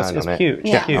 the return it's on it. Huge.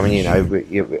 Yeah. Huge. I mean, you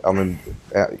know, I mean,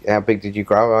 how big did you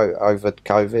grow over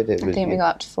COVID? I think we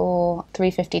got up to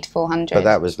 350 to 400. But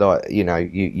that was like, you know,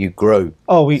 you grew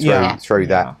through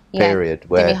that period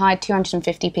where we hired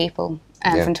 250 people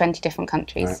from 20 different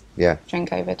countries during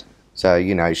COVID. So,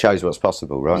 you know, it shows what's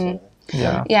possible, right?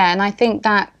 Yeah, and I think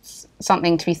that's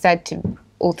something to be said to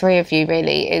all three of you,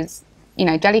 really, is, you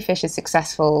know, Jellyfish is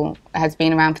successful, has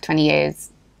been around for 20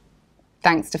 years,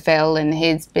 thanks to Phil and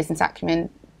his business acumen,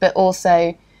 but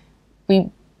also we'd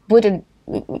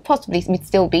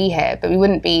still be here, but we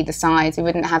wouldn't be the size, we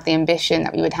wouldn't have the ambition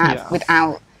that we would have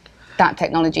without that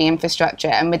technology infrastructure,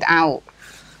 and without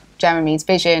Jeremy's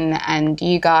vision and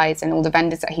you guys and all the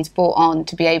vendors that he's brought on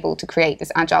to be able to create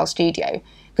this agile studio,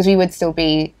 because we would still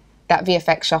be that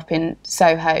VFX shop in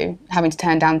Soho having to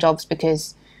turn down jobs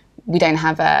because we don't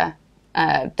have a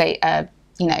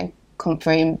you know, comp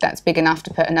room that's big enough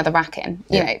to put another rack in.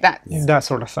 You know, that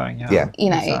sort of thing. You know,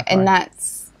 exactly.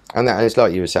 and it's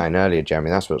like you were saying earlier, Jeremy,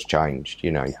 that's what's changed.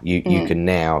 You know, you can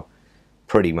now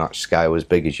pretty much scale as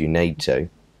big as you need to.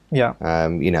 You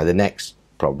know, the next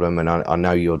problem, and I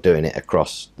know you're doing it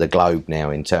across the globe now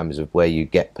in terms of where you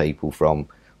get people from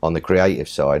on the creative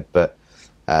side, but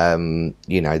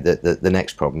you know, the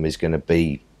next problem is going to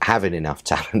be having enough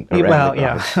talent around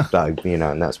the globe. You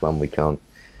know, and that's one we can't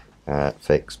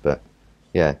fix. But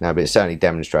but it's certainly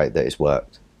demonstrated that it's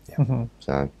worked.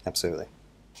 So absolutely.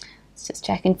 Let's just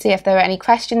check and see if there are any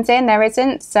questions in. There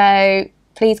isn't, so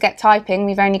please get typing.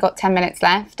 We've only got 10 minutes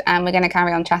left, and we're going to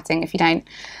carry on chatting if you don't.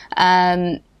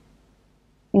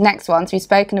 Next one, so we've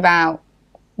spoken about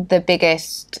what's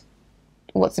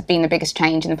been the biggest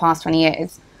change in the past 20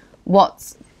 years.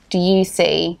 What do you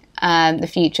see the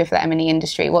future for the M&E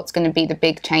industry? What's going to be the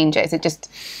big changes? Is it just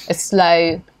a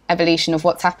slow evolution of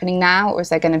what's happening now, or is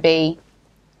there going to be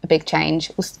a big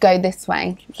change? We'll go this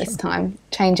way this time,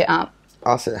 change it up.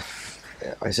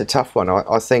 It's a tough one.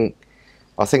 I think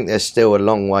there's still a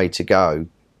long way to go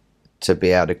to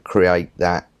be able to create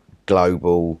that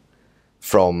global,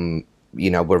 from, you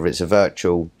know, whether it's a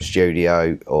virtual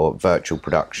studio or virtual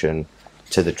production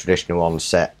to the traditional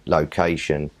on-set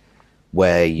location,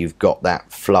 where you've got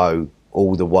that flow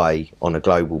all the way on a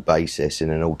global basis in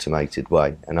an automated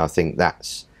way. And I think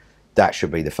that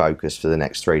should be the focus for the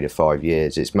next 3 to 5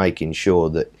 years. It's making sure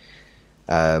that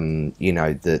you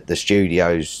know, the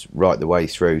studios right the way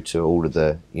through to all of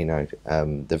the, you know,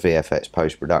 the VFX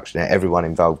post-production, everyone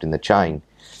involved in the chain,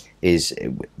 is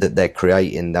that they're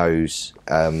creating those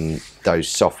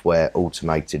software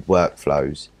automated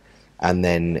workflows, and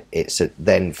then it's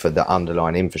then for the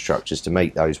underlying infrastructures to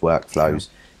meet those workflows,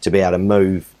 to be able to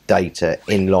move data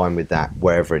in line with that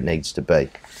wherever it needs to be,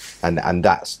 and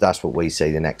that's what we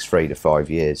see the next 3 to 5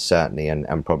 years certainly,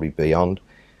 and probably beyond.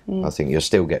 I think you'll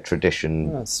still get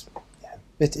tradition. Well,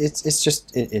 it's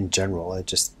just in general, it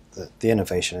just the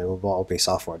innovation, it will all be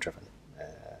software driven.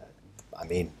 I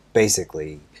mean,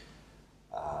 basically,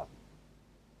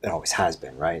 it always has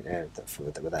been, right?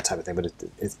 With that type of thing, but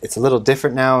it's a little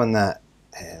different now in that,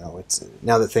 you know, it's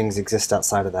now that things exist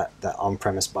outside of that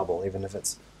on-premise bubble, even if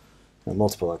it's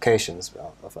multiple locations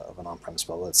of an on-premise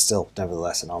bubble. It's still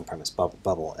nevertheless an on-premise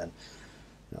bubble, and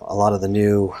a lot of the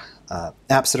new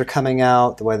apps that are coming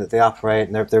out, the way that they operate,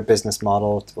 and their business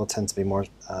model will tend to be more,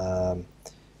 I'm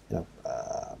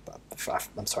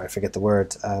sorry, I forget the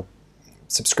word,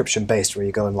 subscription-based, where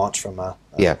you go and launch from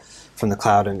the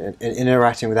cloud, and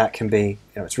interacting with that can be,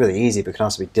 it's really easy, but can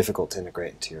also be difficult to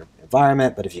integrate into your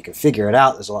environment. But if you can figure it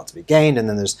out, there's a lot to be gained. And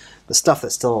then there's the stuff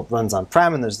that still runs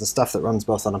on-prem, and there's the stuff that runs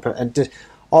both on-prem, and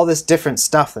all this different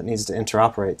stuff that needs to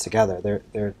interoperate together.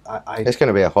 It's going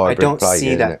to be a hybrid I don't play,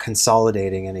 see that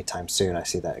consolidating anytime soon. I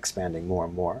see that expanding more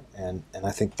and more, and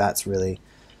I think that's where the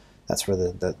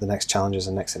next challenges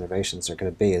and next innovations are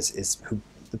going to be, is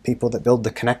the people that build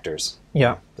the connectors.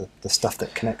 Yeah. The stuff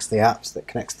that connects the apps, that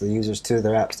connects the users to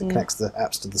their apps, that connects the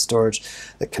apps to the storage,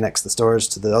 that connects the storage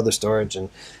to the other storage, and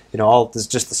all there's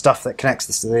just the stuff that connects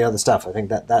this to the other stuff. I think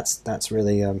that's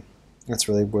really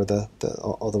where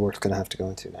all the work's going to have to go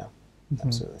into now.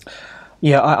 Absolutely.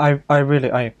 Yeah, I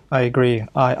really agree.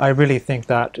 I really think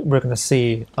that we're going to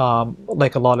see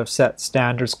like a lot of set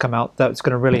standards come out that's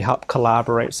going to really help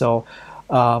collaborate. So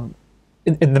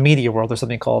in the media world, there's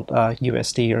something called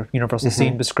USD, or Universal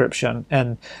Scene Description,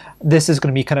 and this is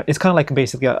going to be it's kind of like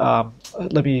basically the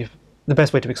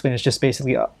best way to explain it is just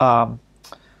basically a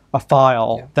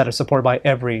file that is supported by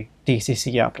every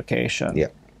DCC application. Yeah.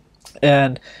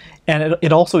 And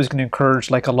it also is going to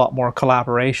encourage like a lot more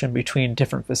collaboration between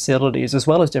different facilities as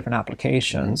well as different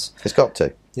applications. It's got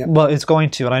to. Yep. Well, it's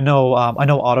going to, and I know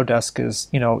Autodesk is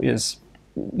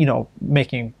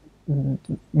making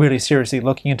really seriously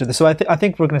looking into this. So I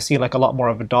think we're going to see like a lot more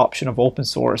of adoption of open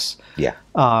source. Yeah.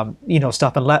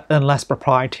 Stuff and less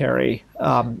proprietary.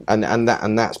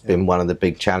 And that's been one of the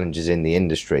big challenges in the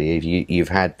industry. If you've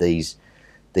had these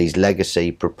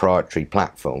legacy proprietary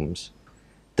platforms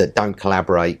that don't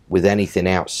collaborate with anything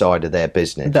outside of their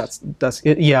business. That's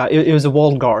it. Yeah, it was a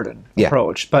walled garden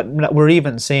approach, but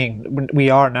we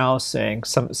are now seeing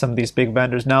some of these big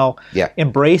vendors now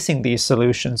embracing these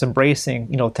solutions, embracing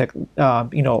these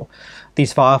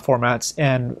file formats,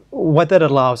 and what that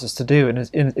allows us to do, and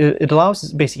it allows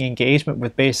us basically engagement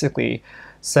with basically,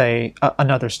 say,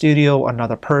 another studio,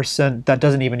 another person that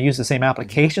doesn't even use the same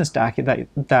application stack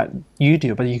that you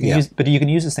do, but you can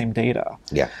use the same data.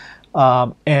 Yeah.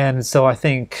 And so I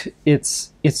think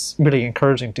it's really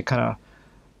encouraging to kind of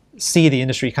see the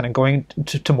industry kind of going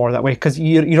to more that way, because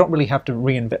you don't really have to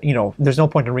reinvent. There's no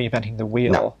point in reinventing the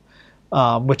wheel,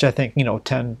 which I think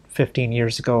 10, 15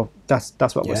 years ago that's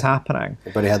what was happening.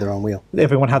 Everybody had their own wheel.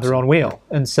 Everyone had their own wheel,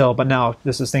 and so but now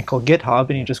there's this thing called GitHub,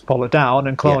 and you just pull it down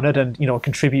and clone it, and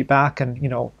contribute back, and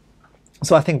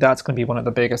So I think that's going to be one of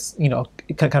the biggest,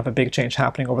 kind of a big change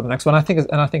happening over the next one. I think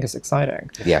it's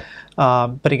exciting. Yeah.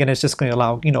 But again, it's just going to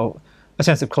allow, a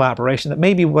sense of collaboration that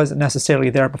maybe wasn't necessarily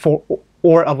there before,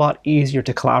 or a lot easier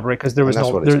to collaborate because there was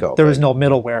no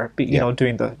middleware,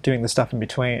 doing the stuff in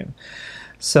between.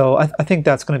 So I think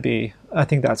that's going to be a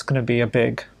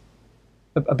big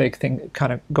thing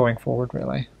kind of going forward,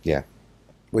 really. Yeah.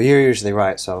 Well, you're usually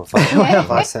right, so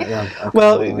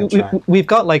we've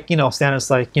got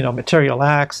standards like Material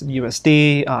X,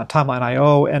 USD, Timeline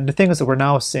IO, and the thing is that we're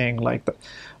now seeing the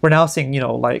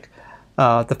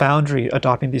Foundry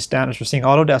adopting these standards. We're seeing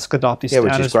Autodesk adopt these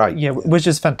standards, which is great. Yeah, which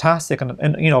is fantastic, and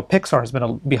Pixar has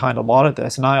been behind a lot of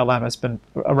this, and ILM has been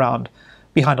around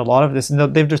behind a lot of this, and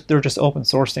they're just open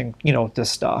sourcing this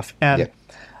stuff, and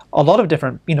a lot of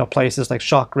different places like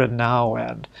ShotGrid now,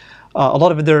 and a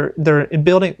lot of it, they're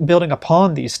building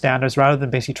upon these standards rather than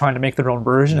basically trying to make their own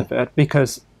version of it,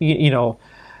 because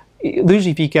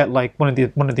usually if you get like one of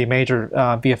the major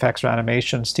VFX or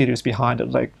animation studios behind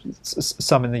it, like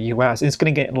some in the US, it's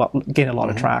going to gain a lot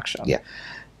of traction. Yeah.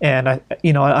 And I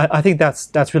think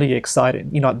that's really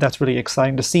exciting. That's really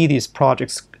exciting to see these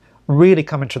projects really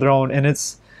come into their own. And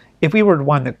if we were to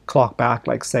wind the clock back,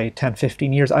 like say 10,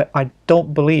 15 years, I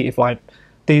don't believe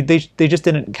they just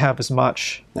didn't have as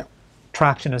much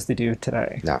traction as they do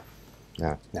today. No.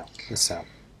 It's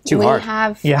too hard.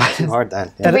 Too hard then.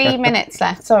 3 minutes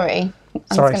left. Sorry. I'm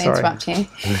just going to interrupt you.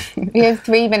 We have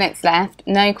 3 minutes left,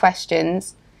 no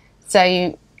questions.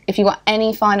 So if you've got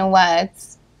any final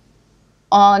words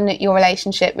on your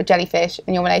relationship with Jellyfish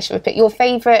and your relationship with your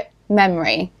favourite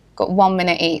memory, got 1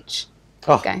 minute each.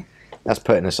 Oh, okay. That's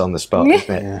putting us on the spot,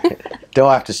 isn't it? Do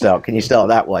I have to start? Can you start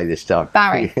that way this time?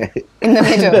 Barry, in the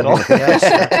middle.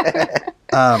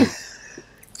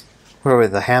 Where were we,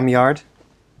 the Ham Yard?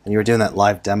 And you were doing that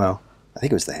live demo. I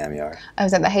think it was the Ham Yard. I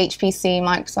was at the HPC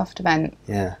Microsoft event.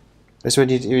 Yeah. That's when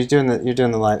you're doing one of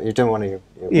your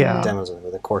demos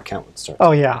where the core count would start.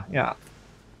 Oh yeah.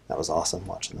 That was awesome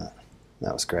watching that.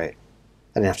 That was great.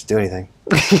 didn't have to do anything.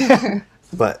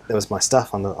 But it was my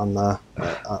stuff on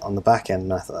the back end,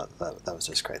 and I thought that was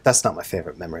just great. That's not my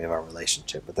favorite memory of our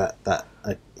relationship, but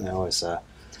I always it's a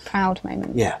proud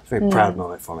moment. Yeah, very proud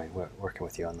moment for me working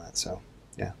with you on that. So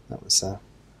yeah, that was.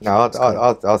 No,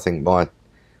 I think I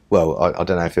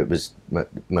don't know if it was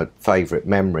my favourite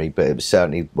memory, but it was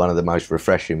certainly one of the most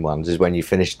refreshing ones. Is when you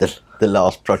finished the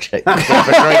last project with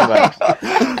DreamWorks,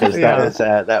 because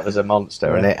that was a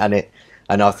monster,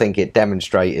 and I think it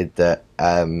demonstrated that.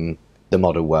 The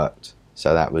model worked,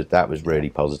 so that was really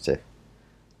positive.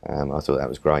 I thought that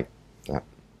was great.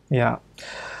 Yeah.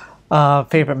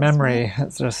 Favorite memory?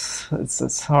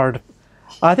 It's hard.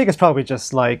 I think it's probably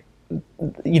just like,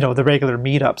 the regular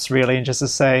meetups really, and just to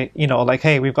say, like,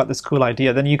 hey, we've got this cool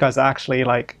idea. Then you guys actually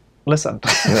like listen,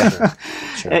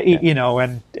 Sure.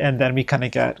 and then we kind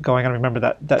of get going. I remember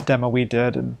that demo we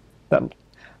did, and that.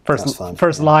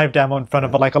 First live demo in front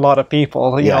of like a lot of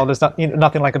people. There's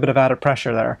nothing like a bit of added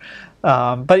pressure there,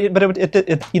 but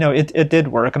it did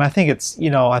work, and I think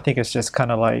it's just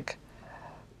kind of like,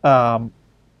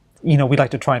 we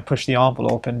like to try and push the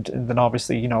envelope, and then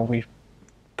obviously we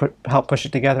help push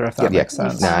it together, if that makes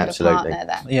sense. No, absolutely. A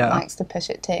partner that likes to push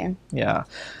it too. Yeah.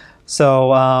 So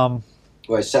well,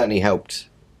 it certainly helped.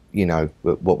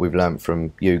 What we've learned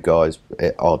from you guys,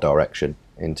 our direction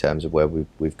in terms of where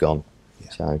we've gone.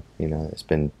 So it's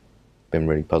been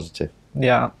really positive.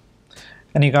 Yeah,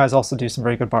 and you guys also do some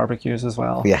very good barbecues as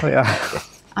well. Yeah.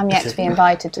 I'm yet to be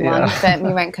invited to one, but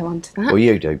we won't go on to that. Well,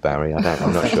 you do, Barry. I'm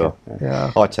not sure.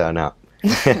 Yeah. I turn up.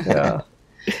 Yeah.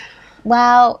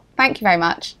 Well, thank you very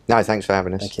much. No, thanks for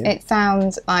having us. Thank you. It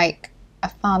sounds like a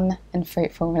fun and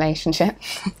fruitful relationship.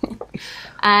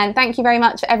 And thank you very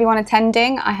much for everyone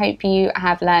attending. I hope you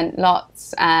have learned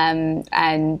lots and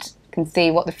can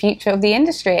see what the future of the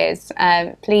industry is.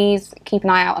 Please keep an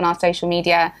eye out on our social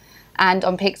media and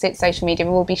on Pixit's social media.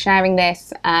 We will be sharing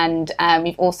this, and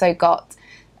we've also got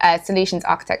a Solutions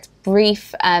Architect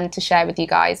brief to share with you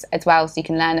guys as well, so you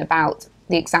can learn about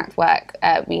the exact work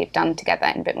we have done together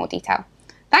in a bit more detail.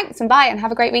 Thanks and bye, and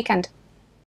have a great weekend.